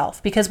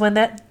yourself. Because when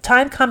that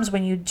time comes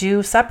when you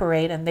do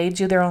separate and they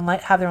do their own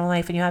life, have their own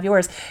life, and you have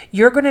yours,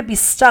 you're going to be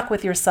stuck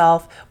with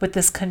yourself with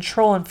this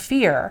control and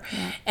fear.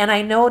 And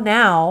I know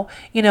now,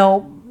 you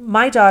know,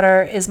 my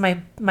daughter is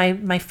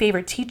my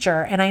favorite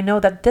teacher, and I know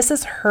that this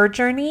is her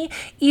journey.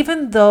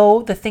 Even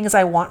though the things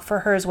I want for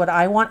her is what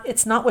I want,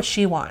 it's not what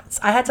she wants.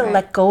 I had to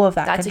let go of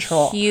that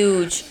control. That's a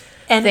huge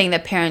thing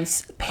that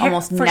parents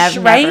almost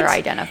never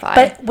identify.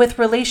 But with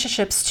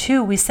relationships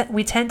too, we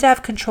tend to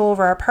have control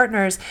over our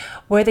partners.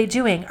 What are they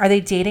doing? Are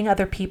they dating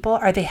other people?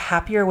 Are they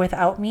happier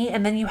without me?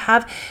 And then you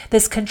have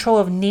this control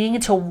of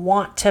needing to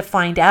want to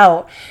find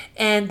out,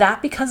 and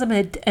that becomes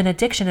an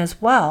addiction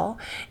as well.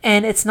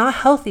 And it's not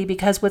healthy,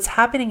 because what's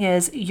happening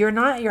is you're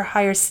not at your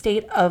higher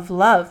state of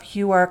love.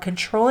 You are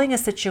controlling a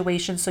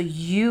situation so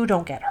you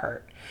don't get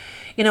hurt.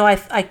 You know,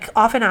 I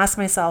often ask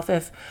myself,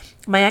 if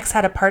my ex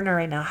had a partner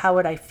right now, how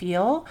would I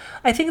feel?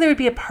 I think there would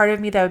be a part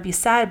of me that would be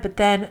sad, but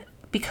then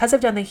because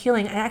I've done the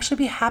healing, I'd actually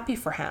be happy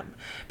for him,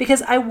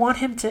 because I want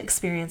him to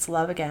experience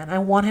love again. I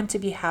want him to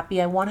be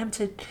happy. I want him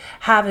to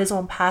have his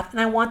own path,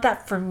 and I want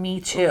that for me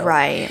too.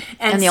 Right.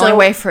 And the only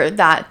way for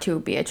that to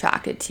be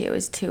attracted to you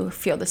is to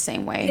feel the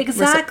same way.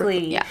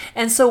 Exactly. Yeah.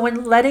 And so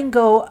when letting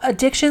go,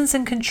 addictions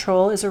and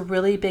control is a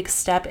really big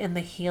step in the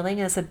healing.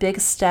 It's a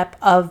big step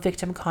of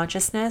victim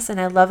consciousness.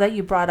 And I love that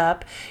you brought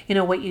up, you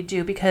know, what you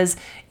do, because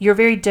you're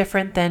very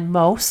different than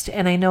most.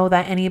 And I know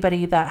that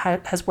anybody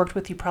that has worked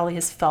with you probably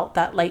has felt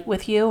that light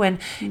with you. And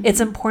it's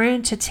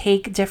important to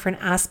take different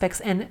aspects,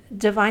 and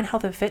divine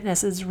health and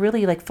fitness is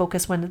really like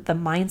focused when the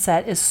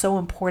mindset is so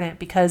important,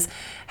 because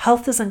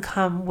health doesn't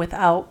come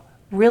without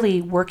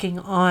really working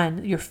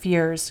on your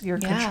fears, your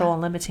control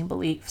and limiting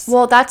beliefs.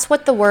 Well, that's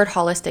what the word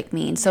holistic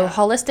means. So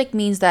holistic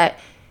means that,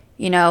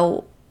 you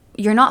know,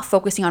 you're not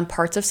focusing on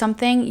parts of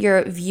something,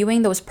 you're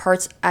viewing those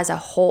parts as a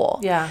whole.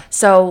 Yeah.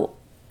 So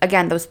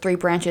again, those three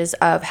branches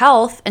of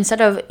health, instead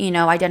of, you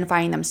know,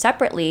 identifying them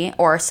separately,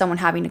 or someone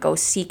having to go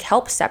seek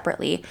help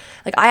separately,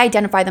 like I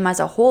identify them as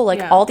a whole. Like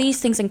all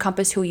these things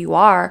encompass who you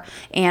are.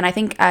 And I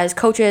think as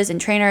coaches and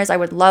trainers, I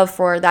would love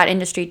for that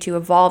industry to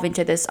evolve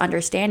into this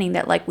understanding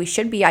that like we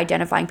should be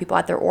identifying people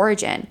at their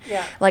origin.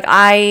 Yeah. Like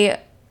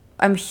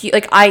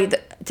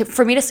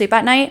for me to sleep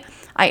at night,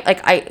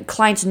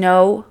 clients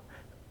know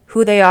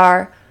who they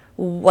are,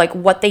 like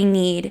what they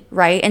need,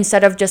 right?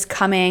 Instead of just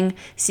coming,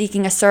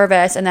 seeking a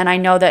service, and then I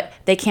know that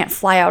they can't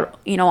fly out,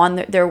 you know, on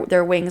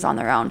their wings on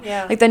their own.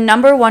 Yeah. Like the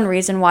number one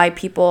reason why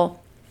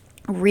people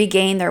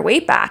regain their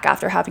weight back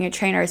after having a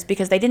trainer is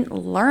because they didn't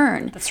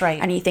learn That's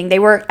right. anything. They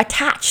were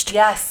attached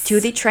Yes. to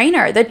the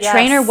trainer. The Yes.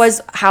 trainer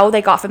was how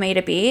they got from A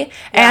to B.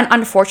 And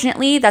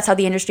unfortunately, that's how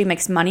the industry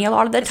makes money a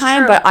lot of the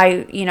time. true.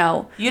 But You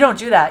don't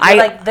do that. You're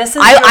like, this is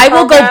your I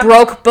will go program.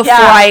 broke before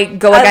I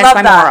go against love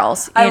my that.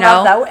 morals. I You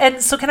know? love that.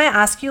 And so, can I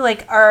ask you,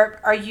 like,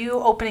 are you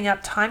opening up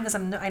time? Because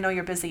I know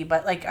you're busy,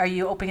 but like, are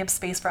you opening up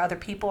space for other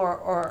people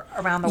or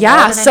around the world?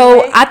 Yeah, in any so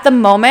way? at the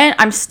moment,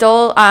 I'm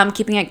still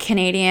keeping it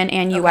Canadian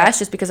and US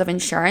just because of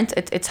insurance.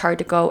 It's hard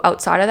to go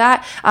outside of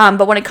that.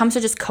 But when it comes to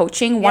just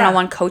coaching,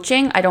 one-on-one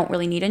coaching, I don't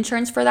really need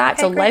insurance for that.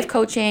 Okay, So great. life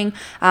coaching,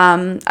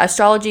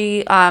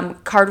 astrology,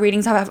 card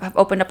readings have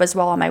opened up as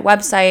well on my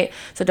website.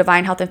 So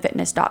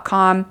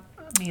divinehealthandfitness.com.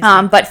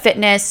 Amazing. But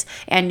fitness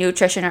and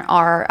nutrition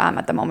are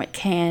at the moment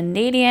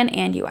Canadian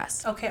and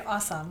US. Okay,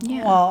 awesome.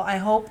 Yeah. Well, I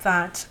hope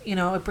that,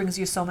 it brings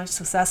you so much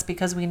success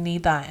because we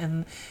need that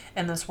in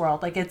this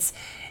world. Like it's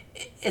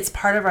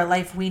part of our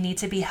life. We need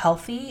to be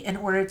healthy in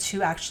order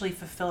to actually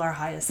fulfill our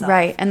highest self.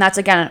 Right. And that's,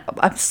 again,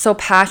 I'm so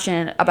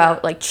passionate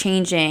about like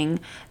changing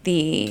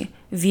the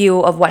view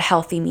of what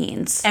healthy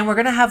means. And we're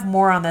going to have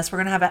more on this. We're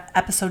going to have an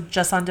episode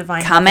just on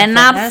divine health Coming and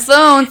up fitness.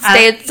 soon.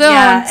 Stay tuned.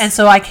 Yeah, and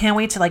so I can't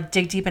wait to like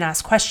dig deep and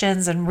ask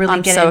questions and really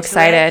I'm get so into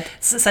excited. it.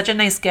 It's such a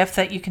nice gift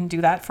that you can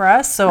do that for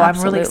us. So I'm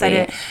really Absolutely.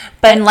 excited.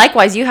 But And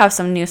likewise, you have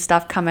some new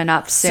stuff coming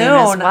up soon,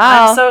 as soon.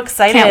 well. I'm so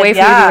excited. Can't wait for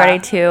you to Yeah. be ready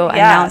to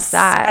announce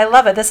that. I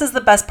love it. This is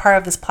the best part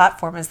of this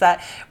platform is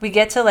that we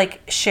get to like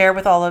share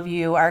with all of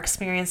you our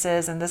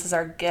experiences, and this is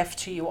our gift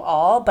to you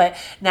all. But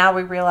now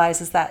we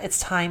realize is that it's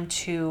time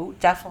to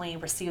definitely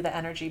receive the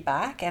energy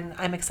back, and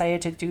I'm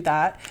excited to do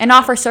that. And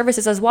offer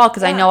services as well,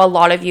 because I Yeah. know a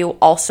lot of you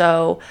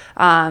also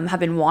have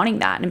been wanting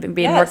that and been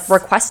Yes.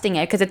 requesting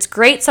it, because it's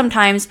great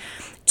sometimes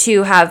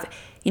to have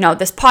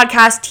this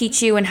podcast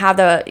teach you and have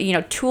the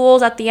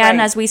tools at the end,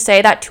 Right. as we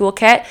say, that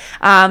toolkit,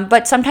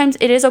 but sometimes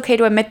it is okay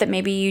to admit that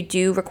maybe you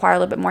do require a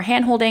little bit more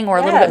hand holding or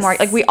a little bit more, Yes.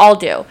 like we all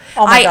do.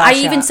 Oh my I gosh,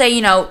 even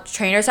yeah. say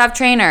trainers have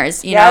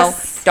trainers,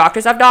 Yes.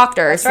 doctors have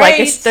doctors. That's Like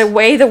right. it's the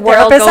way the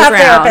world Therapists goes have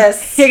around.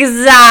 therapists.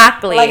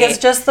 Exactly. Like it's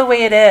just the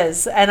way it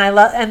is, and I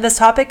love. And this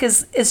topic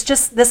is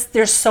just this.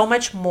 There's so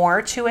much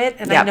more to it,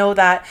 and I Yep. know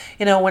that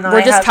when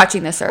We're just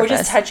touching the We're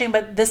just surface. touching,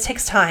 but this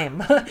takes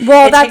time.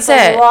 Well, It that's takes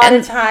it. A lot and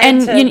of time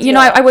and to you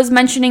know, deal. I was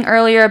mentioning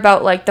earlier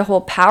about like the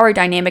whole power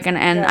dynamic, and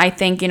Yeah. I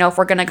think if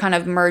we're gonna kind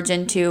of merge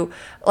into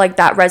like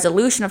that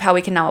resolution of how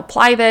we can now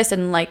apply this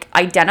and like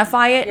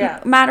identify it, Yeah.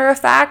 matter of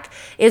fact,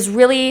 is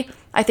really,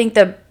 I think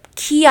the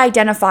key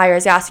identifier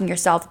is asking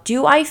yourself,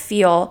 do I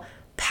feel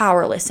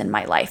powerless in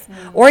my life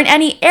or in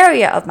any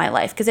area of my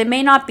life? Because it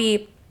may not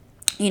be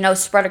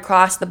spread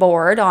across the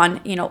board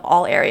on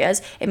all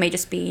areas. It may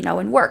just be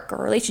in work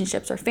or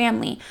relationships or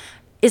family.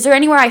 Is there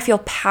anywhere I feel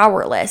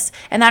powerless?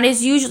 And that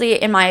is usually,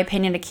 in my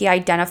opinion, a key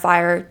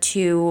identifier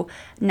to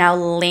now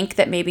link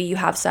that maybe you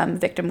have some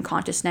victim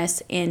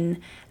consciousness in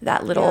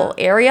that little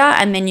area,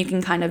 and then you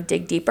can kind of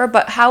dig deeper.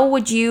 But how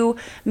would you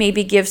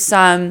maybe give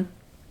some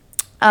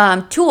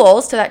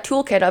tools to that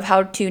toolkit of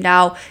how to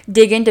now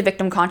dig into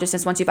victim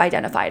consciousness once you've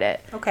identified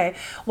it? Okay.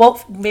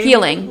 Well, maybe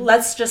Healing.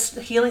 Let's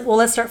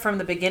start from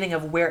the beginning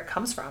of where it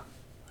comes from.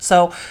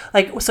 So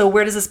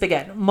where does this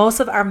begin? Most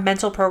of our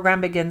mental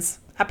program begins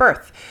at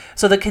birth.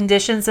 So the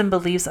conditions and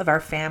beliefs of our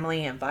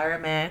family,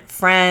 environment,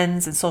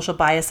 friends, and social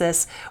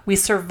biases, we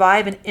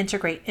survive and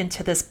integrate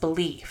into this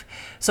belief.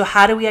 So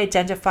how do we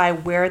identify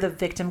where the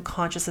victim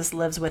consciousness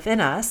lives within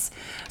us?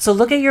 So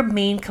look at your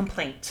main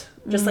complaint,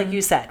 just like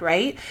you said,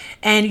 right?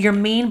 And your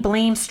main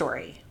blame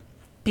story.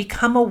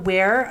 Become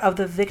aware of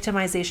the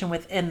victimization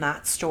within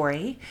that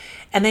story.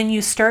 And then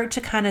you start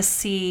to kind of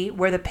see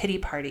where the pity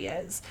party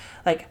is.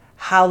 Like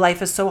how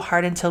life is so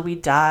hard until we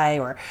die,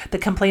 or the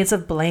complaints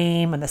of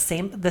blame and the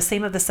same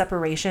of the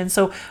separation.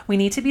 So we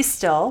need to be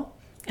still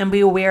and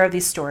be aware of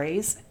these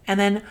stories. And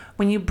then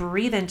when you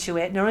breathe into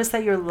it, notice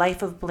that your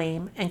life of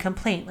blame and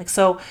complaint. Like,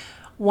 so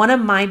one of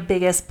my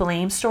biggest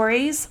blame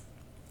stories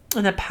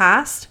in the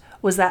past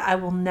was that I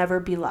will never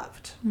be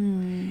loved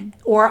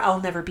or I'll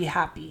never be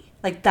happy.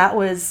 Like that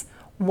was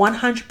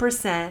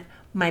 100%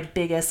 my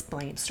biggest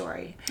blame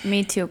story.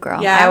 Me too,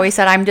 girl. Yeah. I always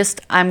said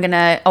I'm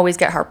gonna always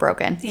get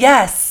heartbroken.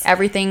 Yes.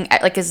 Everything,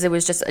 like, 'cause it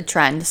was just a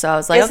trend. So I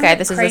was like, Isn't okay, it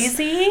this is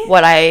crazy? just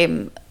what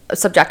I'm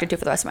subjected to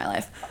for the rest of my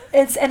life.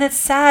 It's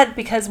sad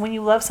because when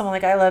you love someone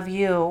like I love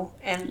you,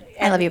 and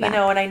I love you back.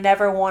 and I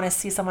never want to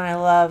see someone I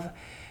love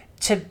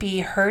to be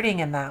hurting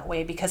in that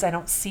way because I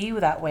don't see you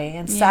that way,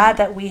 and sad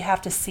that we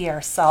have to see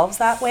ourselves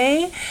that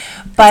way.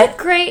 But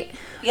Great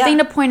Yeah. thing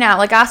to point out.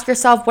 Like, ask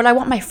yourself, would I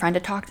want my friend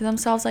to talk to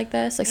themselves like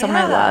this? Like someone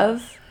I Yeah.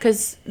 love?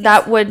 Because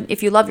that would,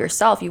 if you love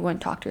yourself, you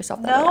wouldn't talk to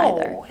yourself that way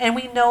either. no, and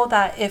we know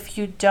that if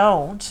you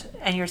don't,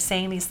 and you're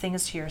saying these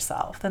things to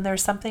yourself, then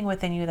there's something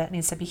within you that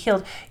needs to be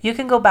healed. You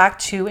can go back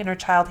to inner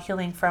child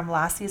healing from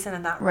last season,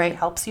 and that really Right.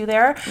 helps you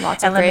there.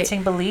 Lots and of great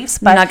limiting beliefs,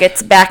 but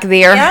Nuggets back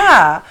there.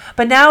 yeah,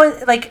 but now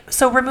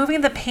so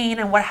removing the pain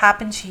and what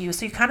happened to you,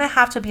 so you kind of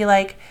have to be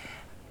like,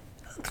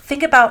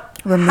 think about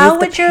Remove how the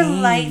would your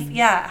pain. life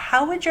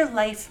how would your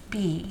life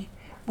be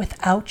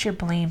without your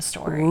blame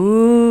story?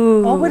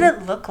 Ooh. What would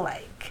it look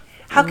like?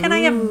 How can I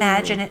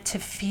imagine it to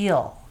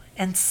feel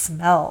and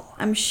smell?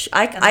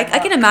 I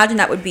can imagine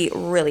that would be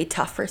really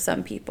tough for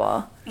some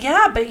people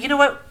Yeah, but you know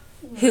what?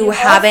 who We all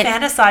haven't.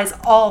 fantasize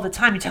all the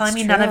time. You're telling It's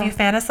me none of true. you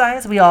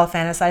fantasize? We all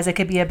fantasize. It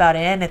could be about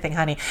anything,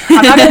 honey.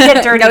 I'm not going to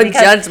get dirty. No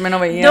because- judgment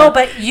over here. No,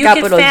 but you can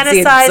Capital Z,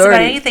 fantasize dirty.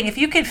 about anything. If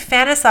you can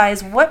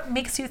fantasize, what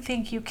makes you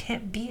think you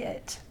can't be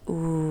it?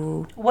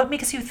 Ooh, What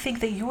makes you think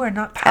that you are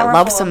not I powerful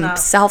love some enough?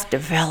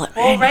 self-development.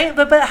 Well, right,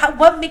 but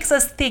what makes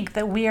us think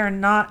that we are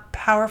not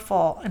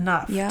powerful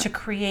enough Yeah. to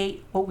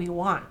create what we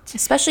want?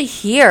 Especially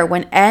here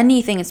when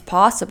anything is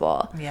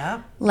possible.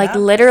 Yeah, Like yeah.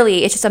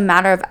 literally, it's just a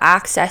matter of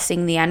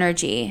accessing the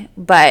energy.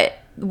 But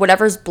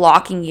whatever's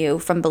blocking you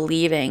from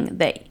believing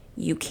that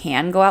you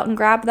can go out and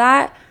grab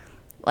that,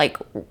 like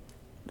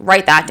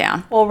write that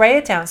down. Well, write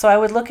it down. So I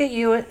would look at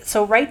you.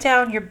 So write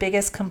down your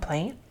biggest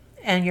complaint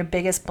and your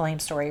biggest blame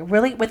story,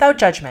 really without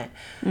judgment.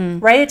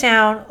 Write it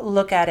down,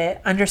 look at it,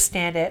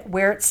 understand it,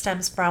 where it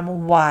stems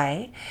from,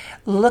 why.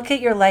 Look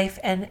at your life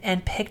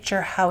and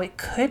picture how it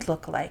could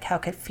look like, how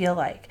it could feel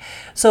like.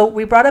 So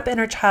we brought up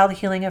inner child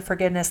healing and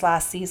forgiveness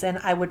last season.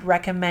 I would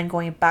recommend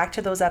going back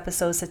to those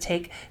episodes to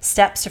take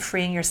steps to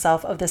freeing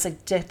yourself of this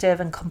addictive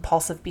and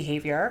compulsive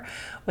behavior.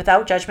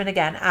 Without judgment,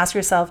 again, ask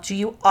yourself, do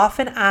you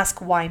often ask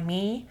why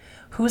me?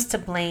 Who's to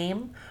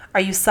blame?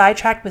 Are you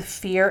sidetracked with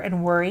fear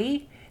and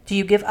worry? Do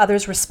you give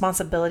others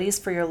responsibilities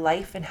for your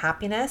life and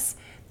happiness?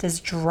 Does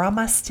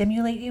drama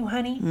stimulate you,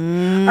 honey?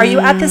 Are you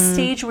at the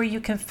stage where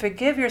you can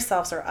forgive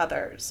yourselves or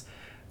others?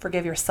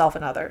 Forgive yourself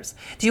and others.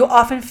 Do you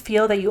often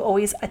feel that you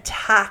always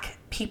attack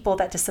people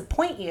that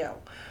disappoint you?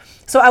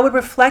 So I would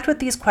reflect with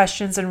these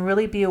questions and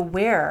really be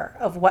aware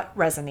of what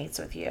resonates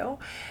with you.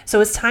 So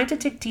it's time to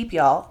dig deep,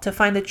 y'all, to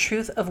find the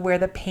truth of where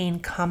the pain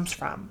comes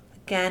from.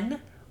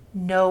 Again,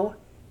 no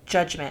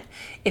judgment.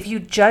 If you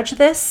judge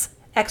this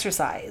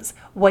exercise,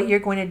 what you're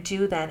going to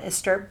do then is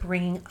start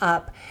bringing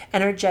up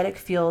energetic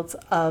fields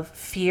of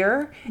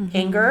fear,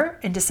 anger,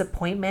 and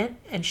disappointment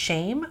and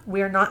shame.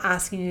 We are not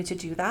asking you to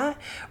do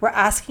that. We're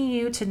asking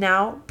you to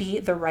now be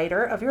the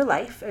writer of your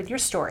life, of your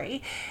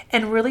story,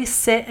 and really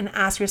sit and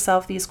ask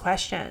yourself these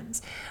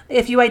questions.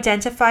 If you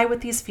identify with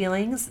these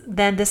feelings,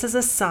 then this is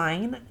a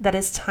sign that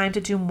it's time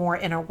to do more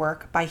inner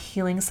work by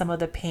healing some of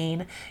the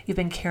pain you've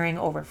been carrying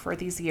over for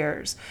these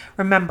years.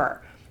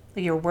 Remember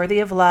that you're worthy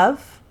of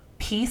love,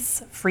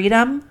 peace,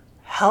 freedom,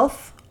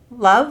 health,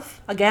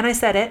 love. Again, I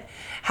said it.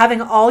 Having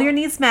all your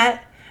needs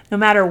met, no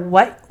matter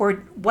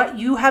what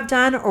you have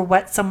done or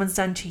what someone's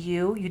done to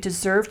you, you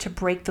deserve to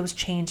break those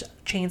chains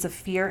of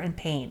fear and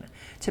pain,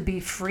 to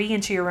be free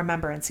into your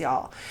remembrance,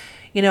 y'all.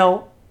 You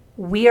know,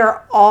 we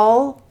are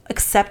all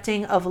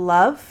accepting of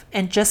love,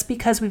 and just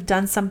because we've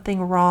done something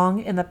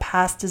wrong in the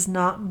past does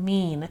not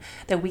mean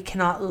that we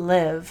cannot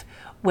live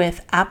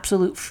with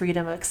absolute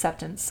freedom and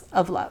acceptance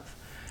of love.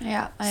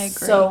 Yeah, I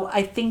agree. So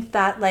I think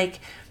that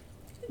like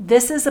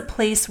this is a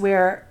place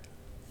where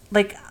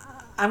like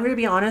I'm going to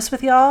be honest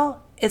with y'all,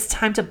 it's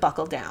time to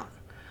buckle down.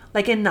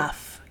 Like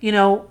enough. You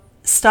know,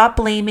 stop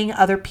blaming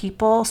other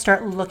people,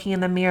 start looking in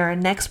the mirror.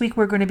 Next week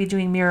we're going to be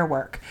doing mirror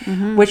work,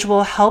 which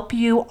will help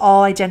you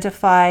all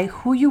identify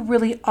who you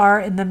really are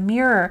in the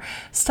mirror.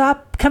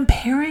 Stop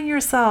comparing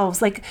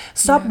yourselves. Like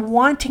stop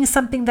wanting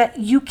something that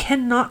you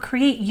cannot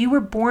create. You were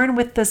born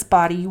with this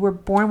body. You were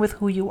born with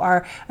who you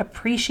are.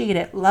 Appreciate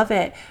it. Love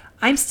it.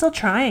 I'm still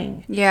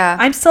trying. Yeah.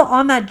 I'm still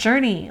on that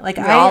journey. Like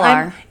We all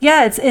I'm, are.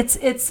 yeah,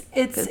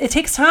 it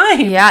takes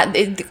time. Yeah,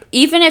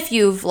 even if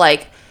you've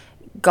like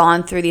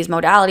gone through these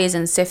modalities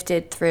and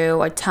sifted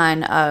through a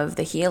ton of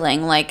the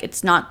healing, like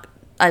it's not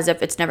as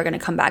if it's never going to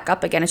come back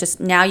up again. It's just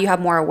now you have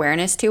more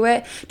awareness to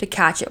it to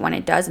catch it when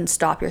it does and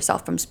stop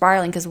yourself from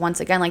spiraling, because once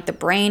again, like the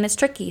brain is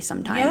tricky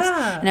sometimes.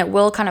 Yeah. And it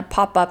will kind of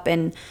pop up,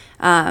 and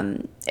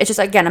it's just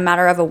again a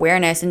matter of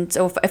awareness. And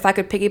so if I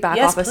could piggyback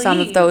Yes, off of some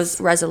of please. those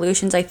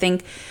resolutions, I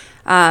think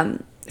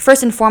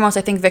first and foremost,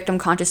 I think victim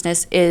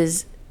consciousness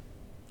is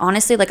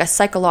honestly like a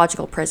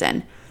psychological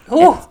prison.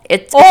 Ooh.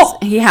 It's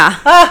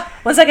yeah.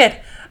 1 second.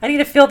 I need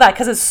to feel that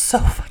because it's so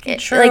fucking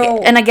true.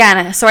 Like, and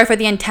again, sorry for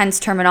the intense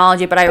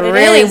terminology, but I But it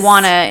really is.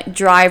 want to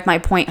drive my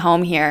point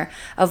home here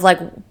of like,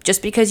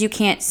 just because you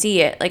can't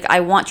see it, like I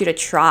want you to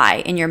try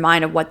in your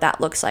mind of what that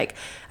looks like.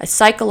 A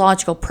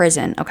psychological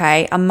prison,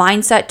 okay? A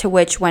mindset to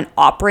which when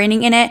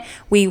operating in it,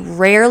 we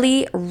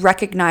rarely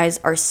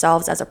recognize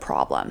ourselves as a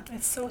problem.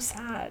 It's so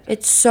sad.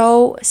 It's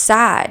so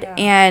sad. Yeah.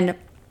 And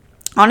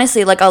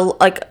honestly, like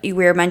we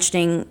were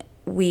mentioning,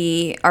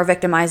 we are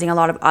victimizing a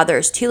lot of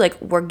others too.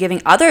 Like we're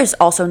giving others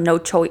also no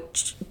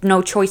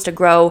choice to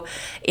grow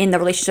in the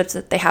relationships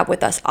that they have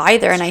with us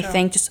either. And I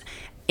think just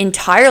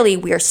entirely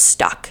we are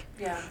stuck.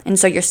 Yeah. And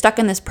so you're stuck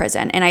in this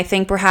prison. And I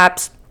think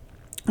perhaps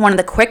one of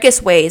the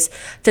quickest ways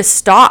to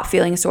stop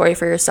feeling sorry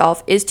for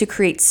yourself is to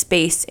create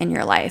space in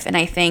your life. And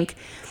I think,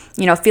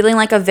 you know, feeling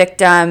like a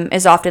victim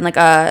is often like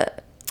a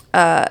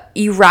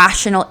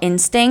irrational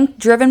instinct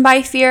driven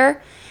by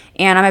fear.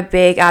 And I'm a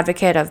big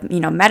advocate of,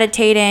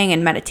 meditating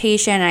and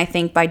meditation. And I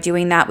think by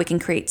doing that, we can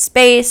create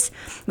space,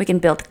 we can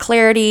build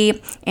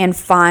clarity and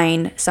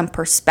find some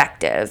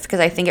perspective, because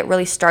I think it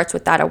really starts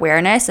with that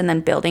awareness and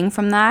then building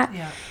from that.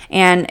 Yeah.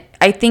 And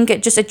I think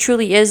it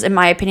truly is, in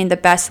my opinion, the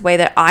best way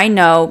that I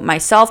know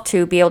myself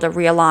to be able to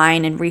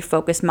realign and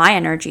refocus my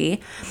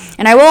energy.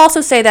 And I will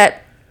also say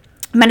that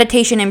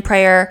meditation and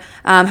prayer,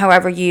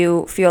 however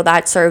you feel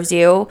that serves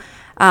you,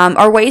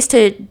 are ways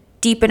to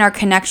deepen our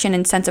connection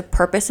and sense of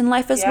purpose in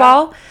life as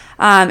well.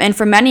 And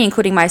for many,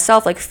 including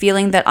myself, like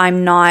feeling that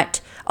I'm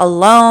not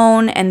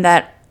alone and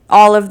that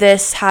all of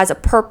this has a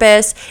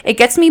purpose, it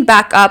gets me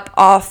back up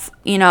off,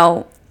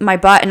 my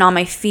butt and on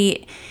my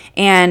feet.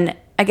 And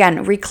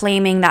again,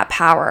 reclaiming that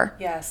power.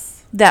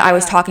 Yes. That I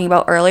was talking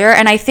about earlier.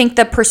 And I think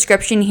the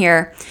prescription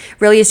here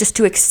really is just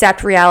to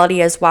accept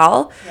reality as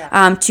well,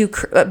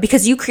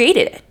 because you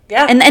created it.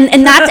 Yeah.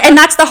 And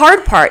that's the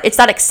hard part. It's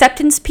that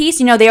acceptance piece.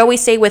 They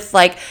always say with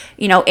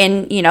in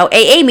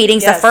AA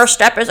meetings, the first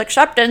step is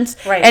acceptance.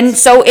 Right. And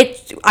so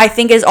it, I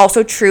think, is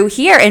also true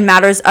here in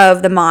matters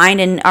of the mind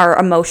and our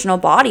emotional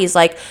bodies,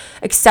 like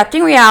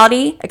accepting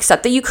reality,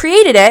 accept that you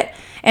created it.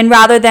 And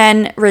rather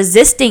than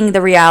resisting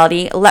the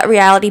reality, let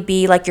reality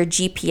be like your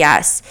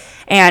GPS.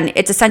 And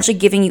it's essentially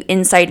giving you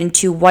insight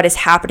into what is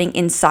happening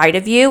inside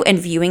of you and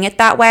viewing it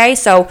that way.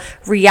 So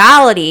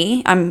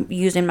reality, I'm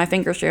using my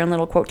fingers here in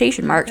little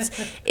quotation marks,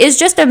 is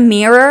just a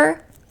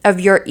mirror of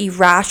your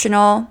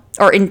irrational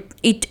or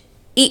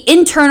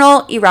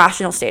internal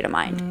irrational state of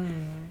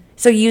mind.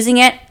 So using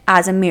it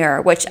as a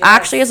mirror, which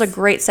actually is a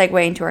great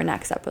segue into our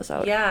next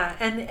episode. Yeah.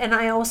 And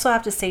I also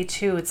have to say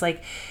too, it's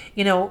like,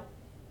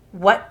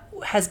 what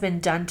has been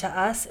done to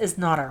us is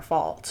not our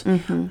fault.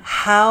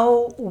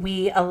 How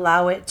we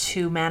allow it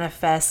to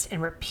manifest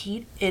and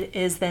repeat, it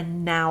is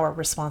then now our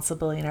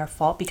responsibility and our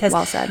fault, because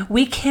Well said.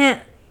 we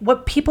can't,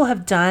 what people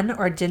have done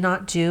or did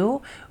not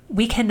do,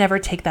 we can never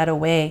take that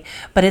away.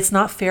 But it's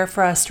not fair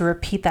for us to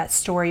repeat that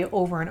story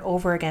over and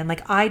over again.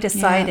 Like I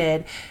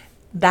decided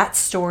that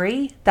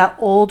story, that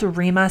old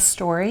Rima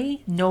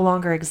story, no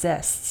longer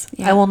exists.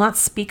 I will not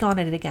speak on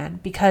it again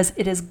because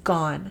it is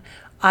gone.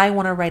 I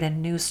want to write a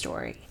new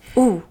story.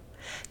 Ooh.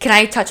 Can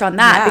I touch on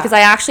that? Yeah. Because I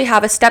actually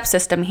have a step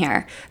system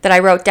here that I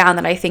wrote down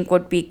that I think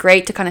would be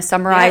great to kind of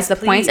summarize the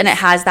points, and it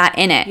has that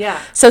in it.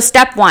 Yeah. So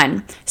step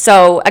 1.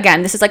 So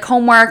again, this is like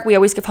homework. We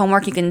always give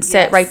homework. You can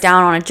sit, write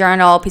down on a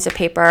journal, piece of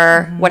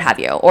paper, what have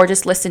you, or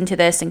just listen to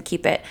this and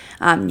keep it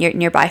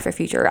nearby for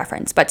future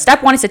reference. But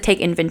step 1 is to take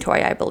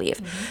inventory, I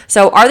believe.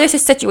 So are there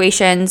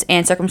situations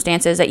and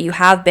circumstances that you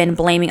have been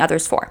blaming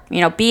others for?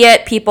 Be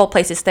it people,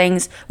 places,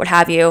 things, what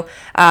have you.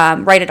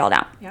 Write it all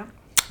down. Yeah.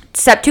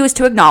 Step 2 is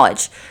to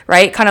acknowledge,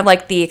 right? Kind of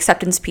like the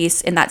acceptance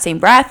piece in that same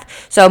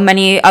breath. So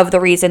many of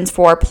the reasons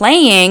for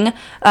playing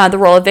the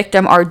role of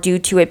victim are due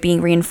to it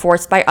being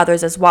reinforced by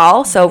others as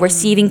well. So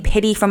receiving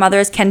pity from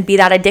others can be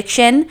that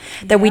addiction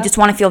that we just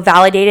want to feel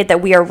validated that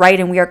we are right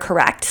and we are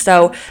correct.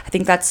 So I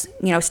think that's,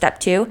 step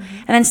 2.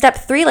 And then step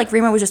 3, like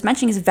Rima was just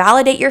mentioning, is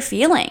validate your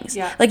feelings.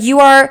 Yeah. Like you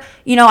are,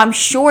 I'm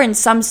sure in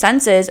some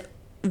senses,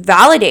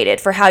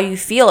 validated for how you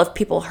feel if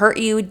people hurt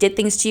you, did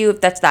things to you, if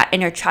that's that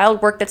inner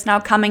child work that's now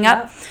coming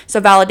up. So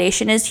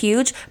validation is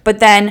huge. But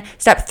then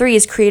step 3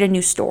 is create a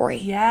new story.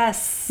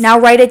 Yes. Now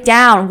write it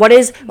down. What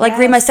is, like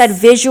Rima said,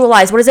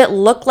 visualize. What does it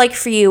look like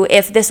for you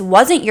if this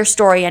wasn't your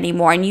story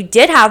anymore and you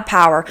did have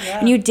power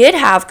and you did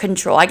have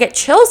control? I get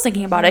chills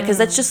thinking about it because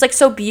it's just like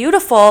so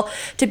beautiful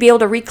to be able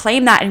to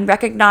reclaim that and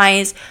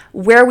recognize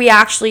where we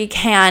actually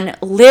can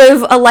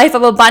live a life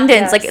of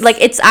abundance. Like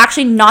it's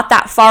actually not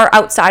that far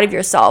outside of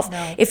yourself.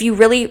 No. If you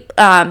really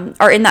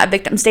are in that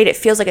victim state, it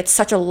feels like it's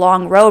such a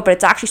long road, but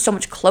it's actually so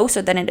much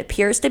closer than it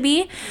appears to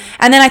be.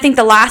 And then I think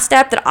the last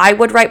step that I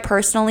would write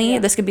personally,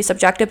 this could be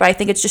subjective, but I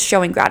think it's just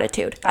showing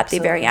gratitude at the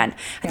very end.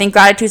 I think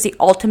gratitude is the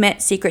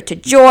ultimate secret to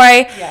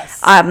joy. Yes.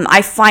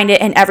 I find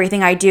it in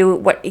everything I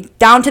do,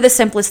 down to the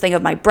simplest thing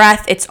of my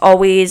breath. It's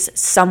always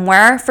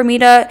somewhere for me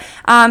to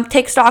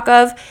take stock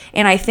of.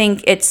 And I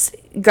think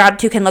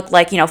gratitude can look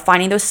like,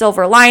 finding those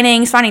silver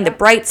linings, finding the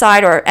bright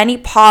side, or any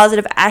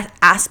positive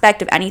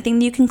aspect of anything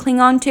that you can cling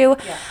on to.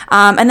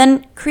 And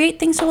then create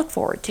things to look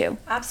forward to.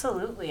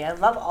 Absolutely. I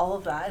love all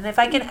of that. And if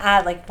I can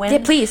add, like when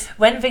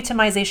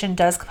victimization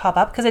does pop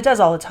up, because it does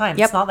all the time.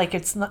 It's not like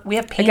we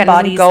have pain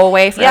bodies. Go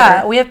away forever.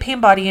 Yeah, we have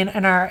pain body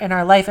in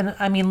our life. And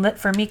I mean,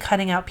 for me,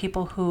 cutting out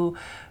people who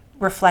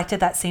reflected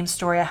that same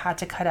story, I had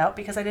to cut out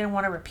because I didn't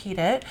want to repeat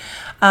it.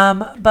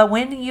 But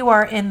when you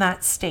are in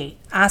that state,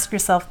 ask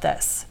yourself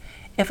this.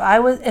 If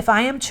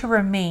I am to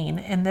remain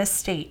in this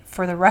state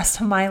for the rest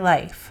of my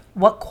life,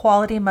 what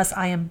quality must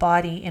I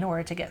embody in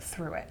order to get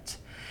through it?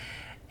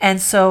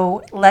 And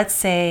so let's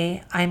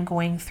say I'm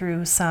going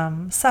through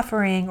some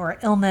suffering or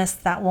illness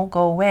that won't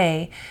go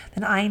away,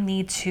 then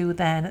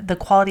the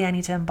quality I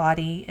need to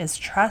embody is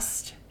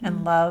trust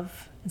and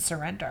love and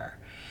surrender.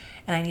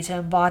 And I need to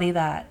embody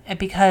that. And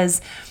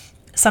because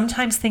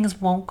sometimes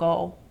things won't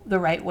go the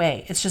right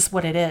way. It's just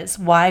what it is.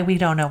 Why? We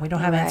don't know. We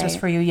don't have answers Right.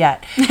 for you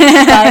yet.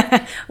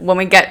 But, When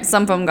we get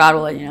some from God,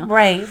 we'll let you know.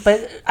 right.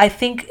 But I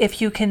think if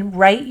you can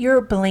write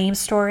your blame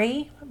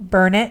story,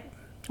 burn it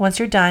once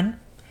you're done,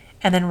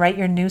 and then write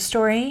your new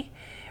story,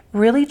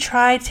 really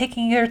try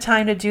taking your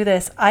time to do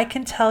this. I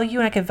can tell you,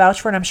 and I can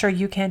vouch for it, and I'm sure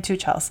you can too,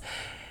 Chelsea.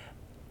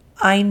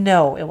 I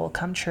know it will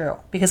come true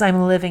because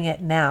I'm living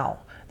it now.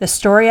 The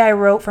story I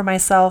wrote for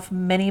myself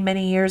many,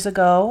 many years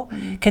ago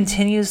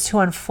continues to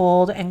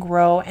unfold and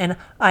grow. And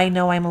I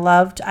know I'm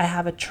loved. I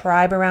have a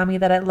tribe around me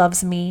that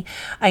loves me.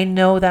 I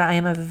know that I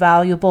am a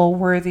valuable,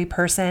 worthy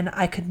person.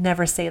 I could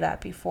never say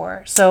that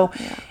before. So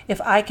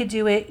if I could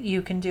do it,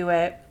 you can do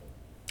it.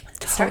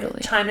 Totally.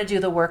 Time to do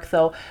the work,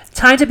 though.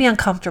 Time to be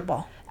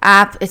uncomfortable.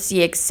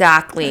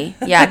 Exactly.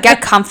 Yeah.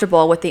 Get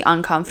comfortable with the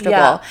uncomfortable.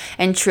 Yeah.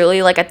 And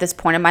truly, like at this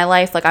point in my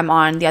life, like I'm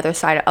on the other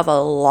side of a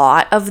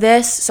lot of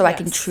this. So I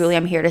can Yes. truly,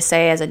 I'm here to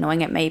say, as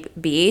annoying it may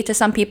be to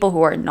some people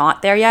who are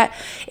not there yet,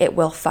 it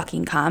will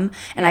fucking come.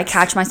 And I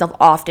catch myself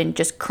often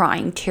just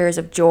crying tears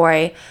of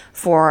joy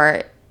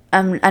for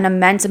an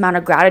immense amount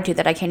of gratitude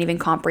that I can't even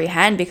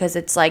comprehend, because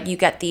it's like you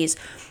get these,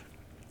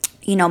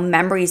 you know,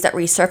 memories that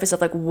resurface of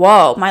like,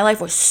 whoa, my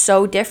life was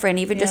so different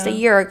even just a Yeah.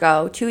 year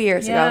ago, 2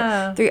 years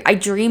Yeah. ago, 3. I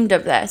dreamed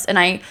of this. And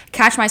I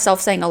catch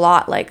myself saying a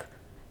lot like,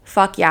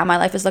 fuck yeah, my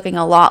life is looking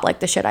a lot like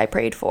the shit I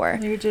prayed for.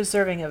 You're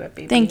deserving of it,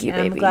 baby. Thank you,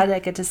 And baby. I'm glad I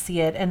get to see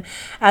it. And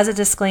as a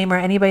disclaimer,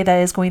 anybody that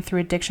is going through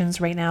addictions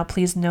right now,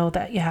 please know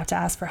that you have to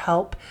ask for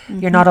help.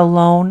 You're not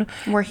alone.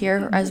 We're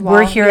here as well.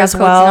 We're here We have as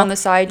coaching well. on the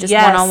side, just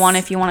Yes. one-on-one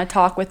if you want to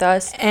talk with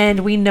us.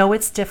 And we know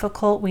it's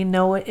difficult. We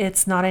know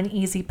it's not an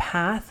easy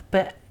path,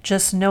 but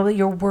just know that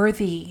you're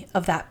worthy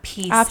of that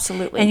peace.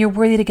 Absolutely. And you're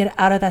worthy to get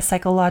out of that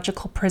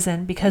psychological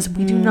prison, because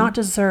we do not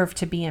deserve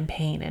to be in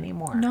pain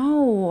anymore.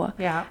 No.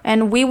 Yeah.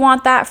 And we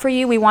want that for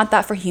you. We want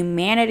that for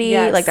humanity.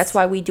 Yes. Like, that's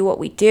why we do what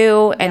we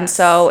do. And Yes.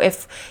 so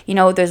if, you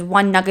know, there's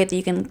one nugget that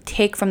you can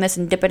take from this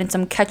and dip it in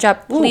some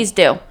ketchup, please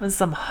do. With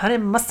some honey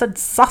mustard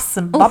sauce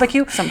and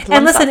barbecue. some plum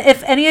And listen, sauce.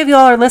 if any of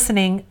y'all are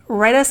listening,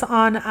 write us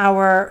on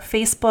our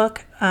Facebook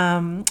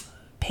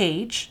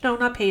page. No,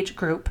 not page,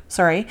 group.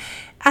 Sorry.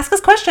 Ask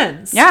us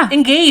questions. Yeah.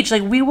 Engage.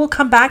 Like, we will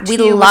come back to We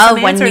you with love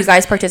some when you answers.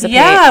 guys participate.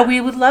 Yeah,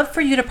 we would love for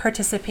you to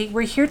participate.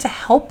 We're here to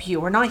help you.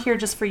 We're not here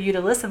just for you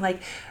to listen.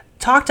 Like,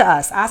 talk to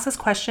us, ask us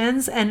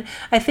questions. And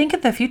I think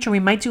in the future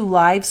we might do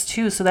lives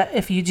too, so that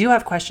if you do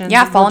have questions,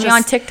 Yeah, we'll follow me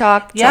on just-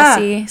 TikTok, Yeah.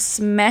 Chelsea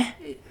Smith.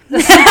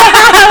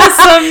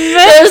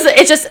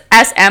 It's just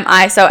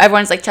SMI, so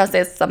everyone's like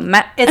Chelsea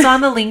Smith. It's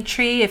on the link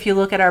tree. If you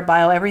look at our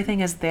bio,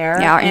 everything is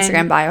there. Yeah, our And-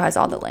 Instagram bio has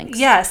all the links.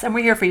 Yes, and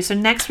we're here for you. So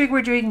next week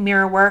we're doing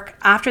mirror work.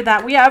 After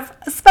that, we have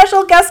a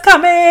special guest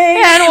coming.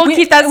 And we'll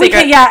keep that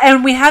secret. Yeah,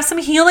 and we have some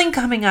healing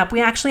coming up.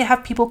 We actually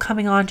have people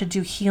coming on to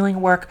do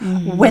healing work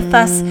with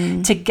us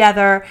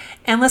together.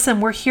 And listen,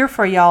 we're here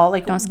for y'all.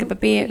 Like, Don't skip a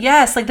beat.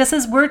 Yes, like this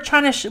is we're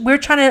trying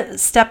to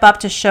step up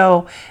to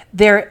show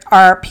there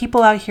are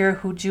people out here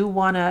who do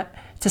want to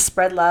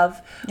spread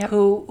love, Yep.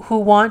 who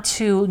want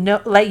to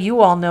let you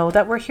all know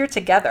that we're here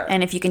together.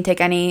 And if you can take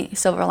any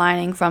silver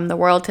lining from the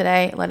world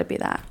today, let it be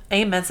that.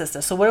 Amen,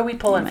 sister. So what are we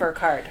pulling for a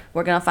card?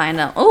 We're going to find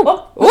out.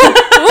 Oh,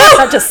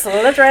 That just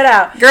slipped right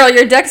out. girl,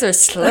 your decks are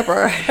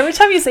slippery. Every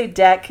time you say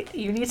deck,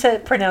 you need to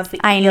pronounce the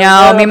I E a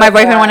know. little Me and my bit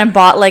boyfriend more. went and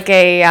bought like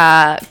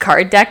a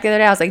card deck the other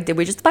day. I was like, did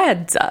we just buy a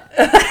duck?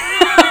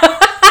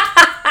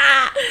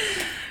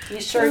 You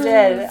sure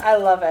did. I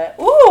love it.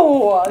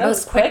 Ooh, that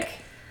was quick.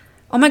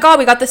 Oh my God,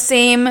 we got the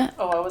same.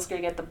 Oh, I was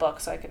gonna get the book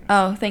so I could.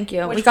 Oh, thank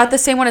you. We Which got one? the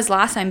same one as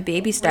last time,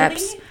 Baby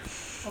Steps. Really?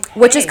 Okay.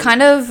 Which is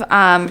kind of,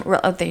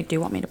 they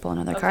do want me to pull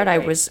another card. I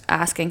great. was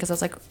asking because I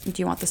was like, do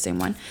you want the same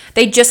one?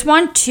 They just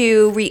want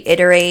to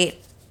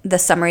reiterate the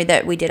summary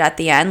that we did at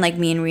the end. Like,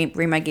 me and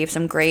Rima gave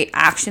some great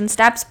action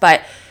steps,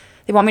 but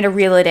they want me to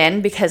reel it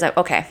in because,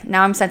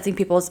 now I'm sensing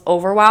people's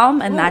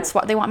overwhelm, and that's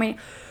what they want me.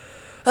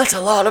 That's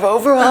a lot of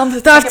overwhelm.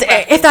 If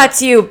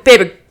that's you,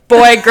 baby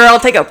boy, girl,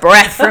 take a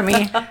breath for me.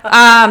 There we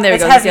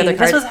It's go. That's the heavy. other This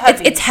card. was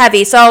heavy. It's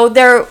heavy. So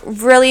they're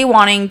really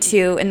wanting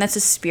to, and this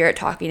is Spirit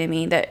talking to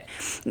me, that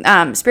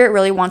Spirit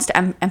really wants to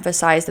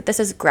emphasize that this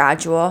is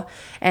gradual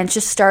and it's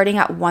just starting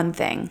at one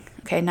thing.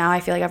 Okay, now I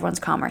feel like everyone's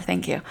calmer.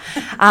 Thank you.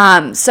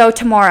 So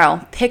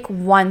tomorrow, pick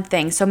one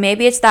thing. So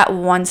maybe it's that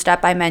one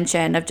step I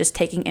mentioned of just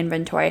taking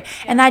inventory.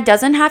 And that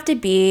doesn't have to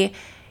be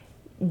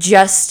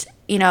just,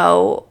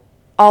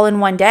 all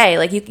in one day.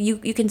 Like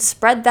you can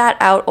spread that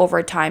out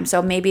over time.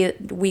 So maybe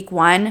week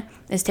 1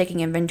 is taking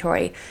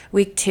inventory,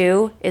 week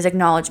 2 is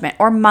acknowledgement,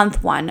 or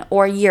month 1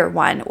 or year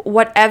 1,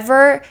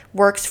 whatever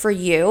works for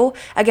you.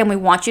 Again, we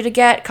want you to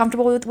get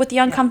comfortable with the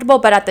uncomfortable,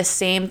 but at the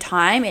same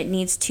time, it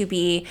needs to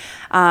be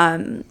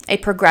a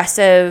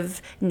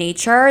progressive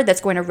nature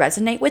that's going to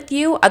resonate with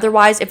you.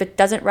 Otherwise, if it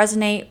doesn't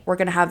resonate, we're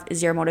going to have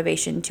zero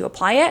motivation to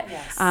apply it.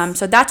 Yes.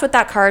 So that's what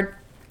that card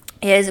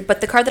is. But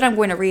the card that I'm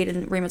going to read,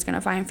 and Rima's going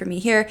to find for me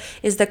here,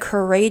 is the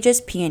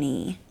Courageous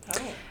Peony.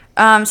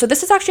 So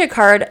this is actually a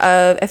card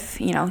of,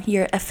 if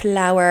you're a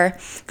flower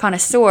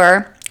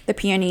connoisseur, the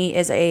peony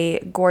is a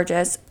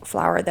gorgeous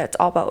flower that's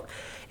all about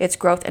its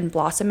growth and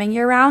blossoming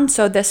year round.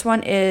 So this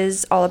one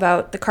is all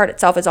about, the card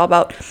itself is all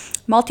about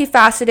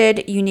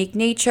multifaceted, unique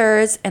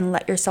natures, and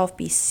let yourself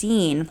be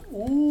seen.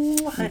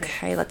 Ooh, honey.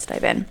 Okay, let's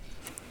dive in.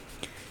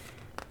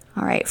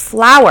 All right,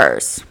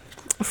 flowers.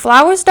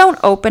 Flowers don't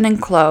open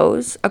and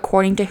close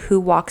according to who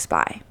walks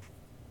by.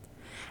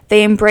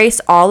 They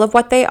embrace all of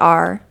what they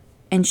are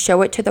and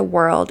show it to the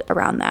world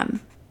around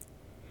them.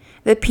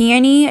 The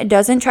peony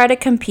doesn't try to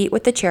compete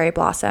with the cherry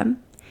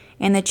blossom,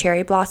 and the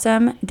cherry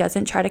blossom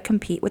doesn't try to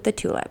compete with the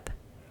tulip.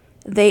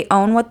 They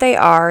own what they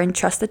are and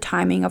trust the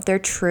timing of their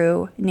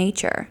true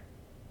nature.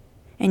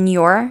 And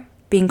you're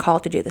being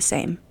called to do the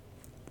same.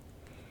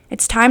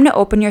 It's time to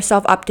open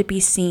yourself up to be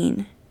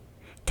seen.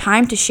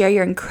 Time to share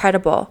your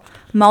incredible,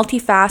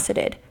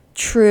 multifaceted,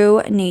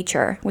 true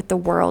nature with the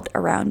world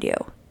around you.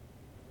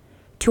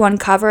 To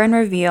uncover and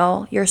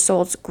reveal your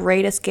soul's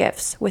greatest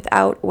gifts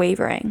without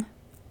wavering.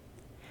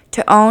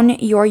 To own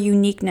your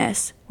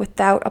uniqueness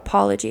without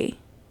apology.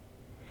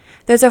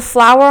 There's a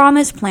flower on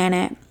this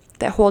planet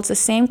that holds the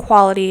same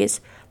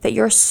qualities that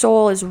your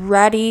soul is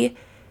ready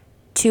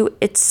to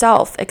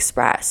itself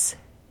express.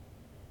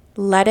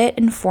 Let it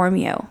inform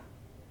you.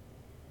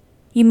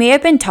 You may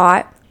have been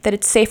taught that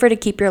it's safer to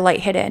keep your light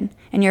hidden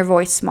and your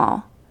voice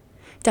small,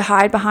 to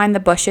hide behind the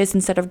bushes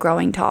instead of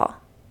growing tall.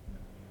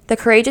 The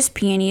Courageous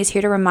Peony is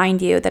here to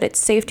remind you that it's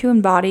safe to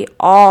embody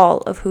all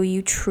of who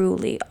you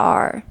truly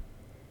are.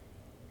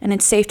 And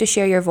it's safe to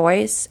share your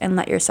voice and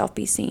let yourself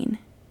be seen.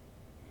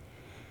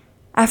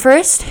 At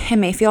first, it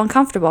may feel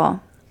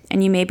uncomfortable,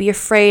 and you may be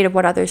afraid of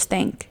what others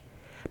think.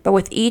 But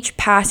with each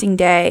passing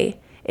day,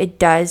 it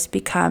does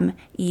become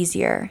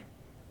easier,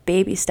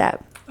 baby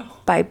step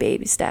by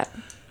baby step.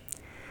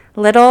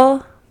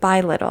 Little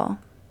by little,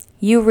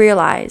 you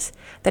realize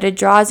that it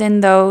draws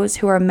in those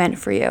who are meant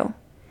for you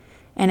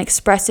and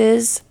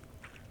expresses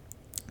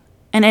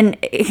and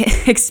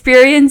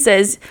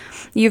experiences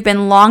you've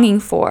been longing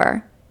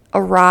for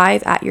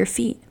arrive at your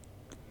feet.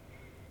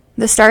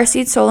 The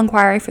Starseed Soul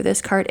Inquiry for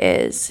this card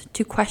is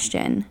to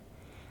question,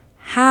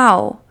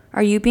 how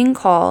are you being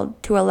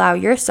called to allow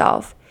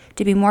yourself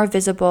to be more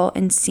visible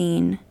and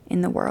seen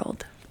in the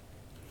world?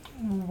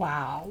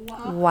 Wow.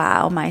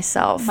 Wow,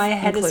 myself My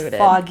head included. is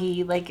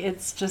foggy. Like,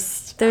 it's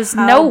just. There's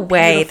how no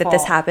way that beautiful.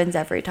 this happens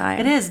every time.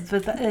 It is,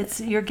 but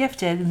you're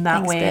gifted in that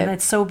Thanks, way, babe. and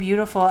it's so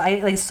beautiful.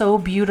 So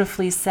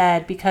beautifully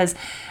said, because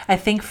I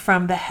think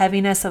from the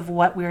heaviness of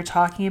what we were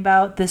talking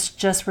about, this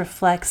just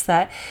reflects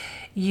that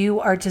you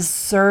are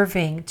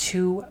deserving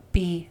to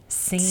be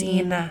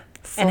seen,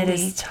 and it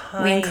is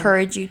time. We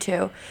encourage you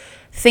to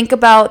think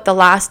about the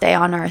last day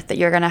on earth that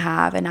you're going to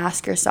have and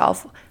ask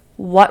yourself,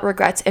 what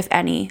regrets, if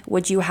any,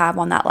 would you have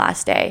on that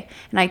last day?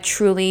 And I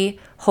truly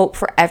hope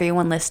for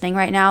everyone listening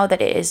right now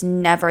that it is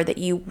never that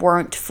you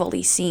weren't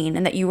fully seen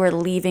and that you were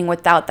leaving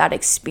without that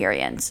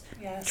experience.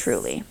 Yes.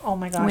 Truly. Oh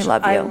my gosh. We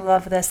love I you.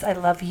 love this. I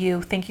love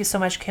you. Thank you so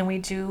much. Can we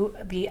do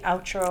the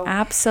outro?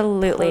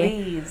 Absolutely.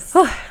 Please.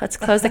 Whew. Let's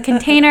close the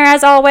container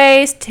as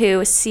always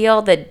to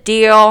seal the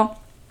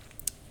deal.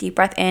 Deep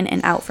breath in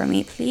and out for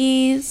me,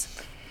 please.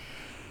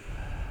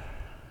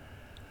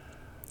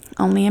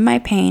 Only in my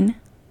pain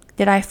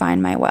did I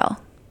find my will.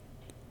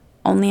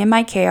 Only in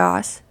my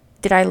chaos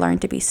did I learn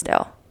to be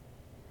still.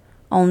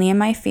 Only in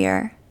my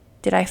fear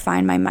did I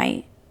find my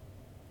might.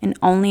 And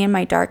only in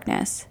my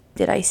darkness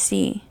did I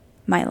see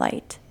my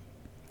light.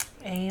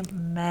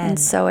 Amen. And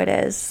so it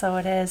is. So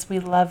it is. We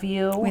love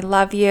you. We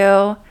love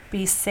you.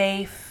 Be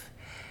safe.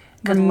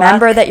 Good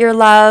Remember luck. that you're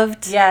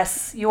loved.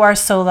 Yes, you are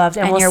so loved,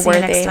 and, And we'll you're see you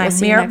worthy. next time. We'll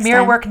see you mirror next mirror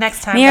time. work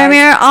next time. Mirror, guys.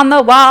 mirror on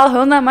the wall.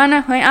 Who the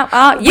money point out?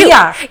 Oh, you We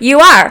are. You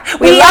are.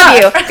 We love are.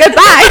 you.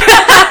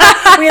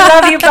 Goodbye. We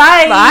love you.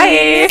 Bye.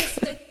 Bye.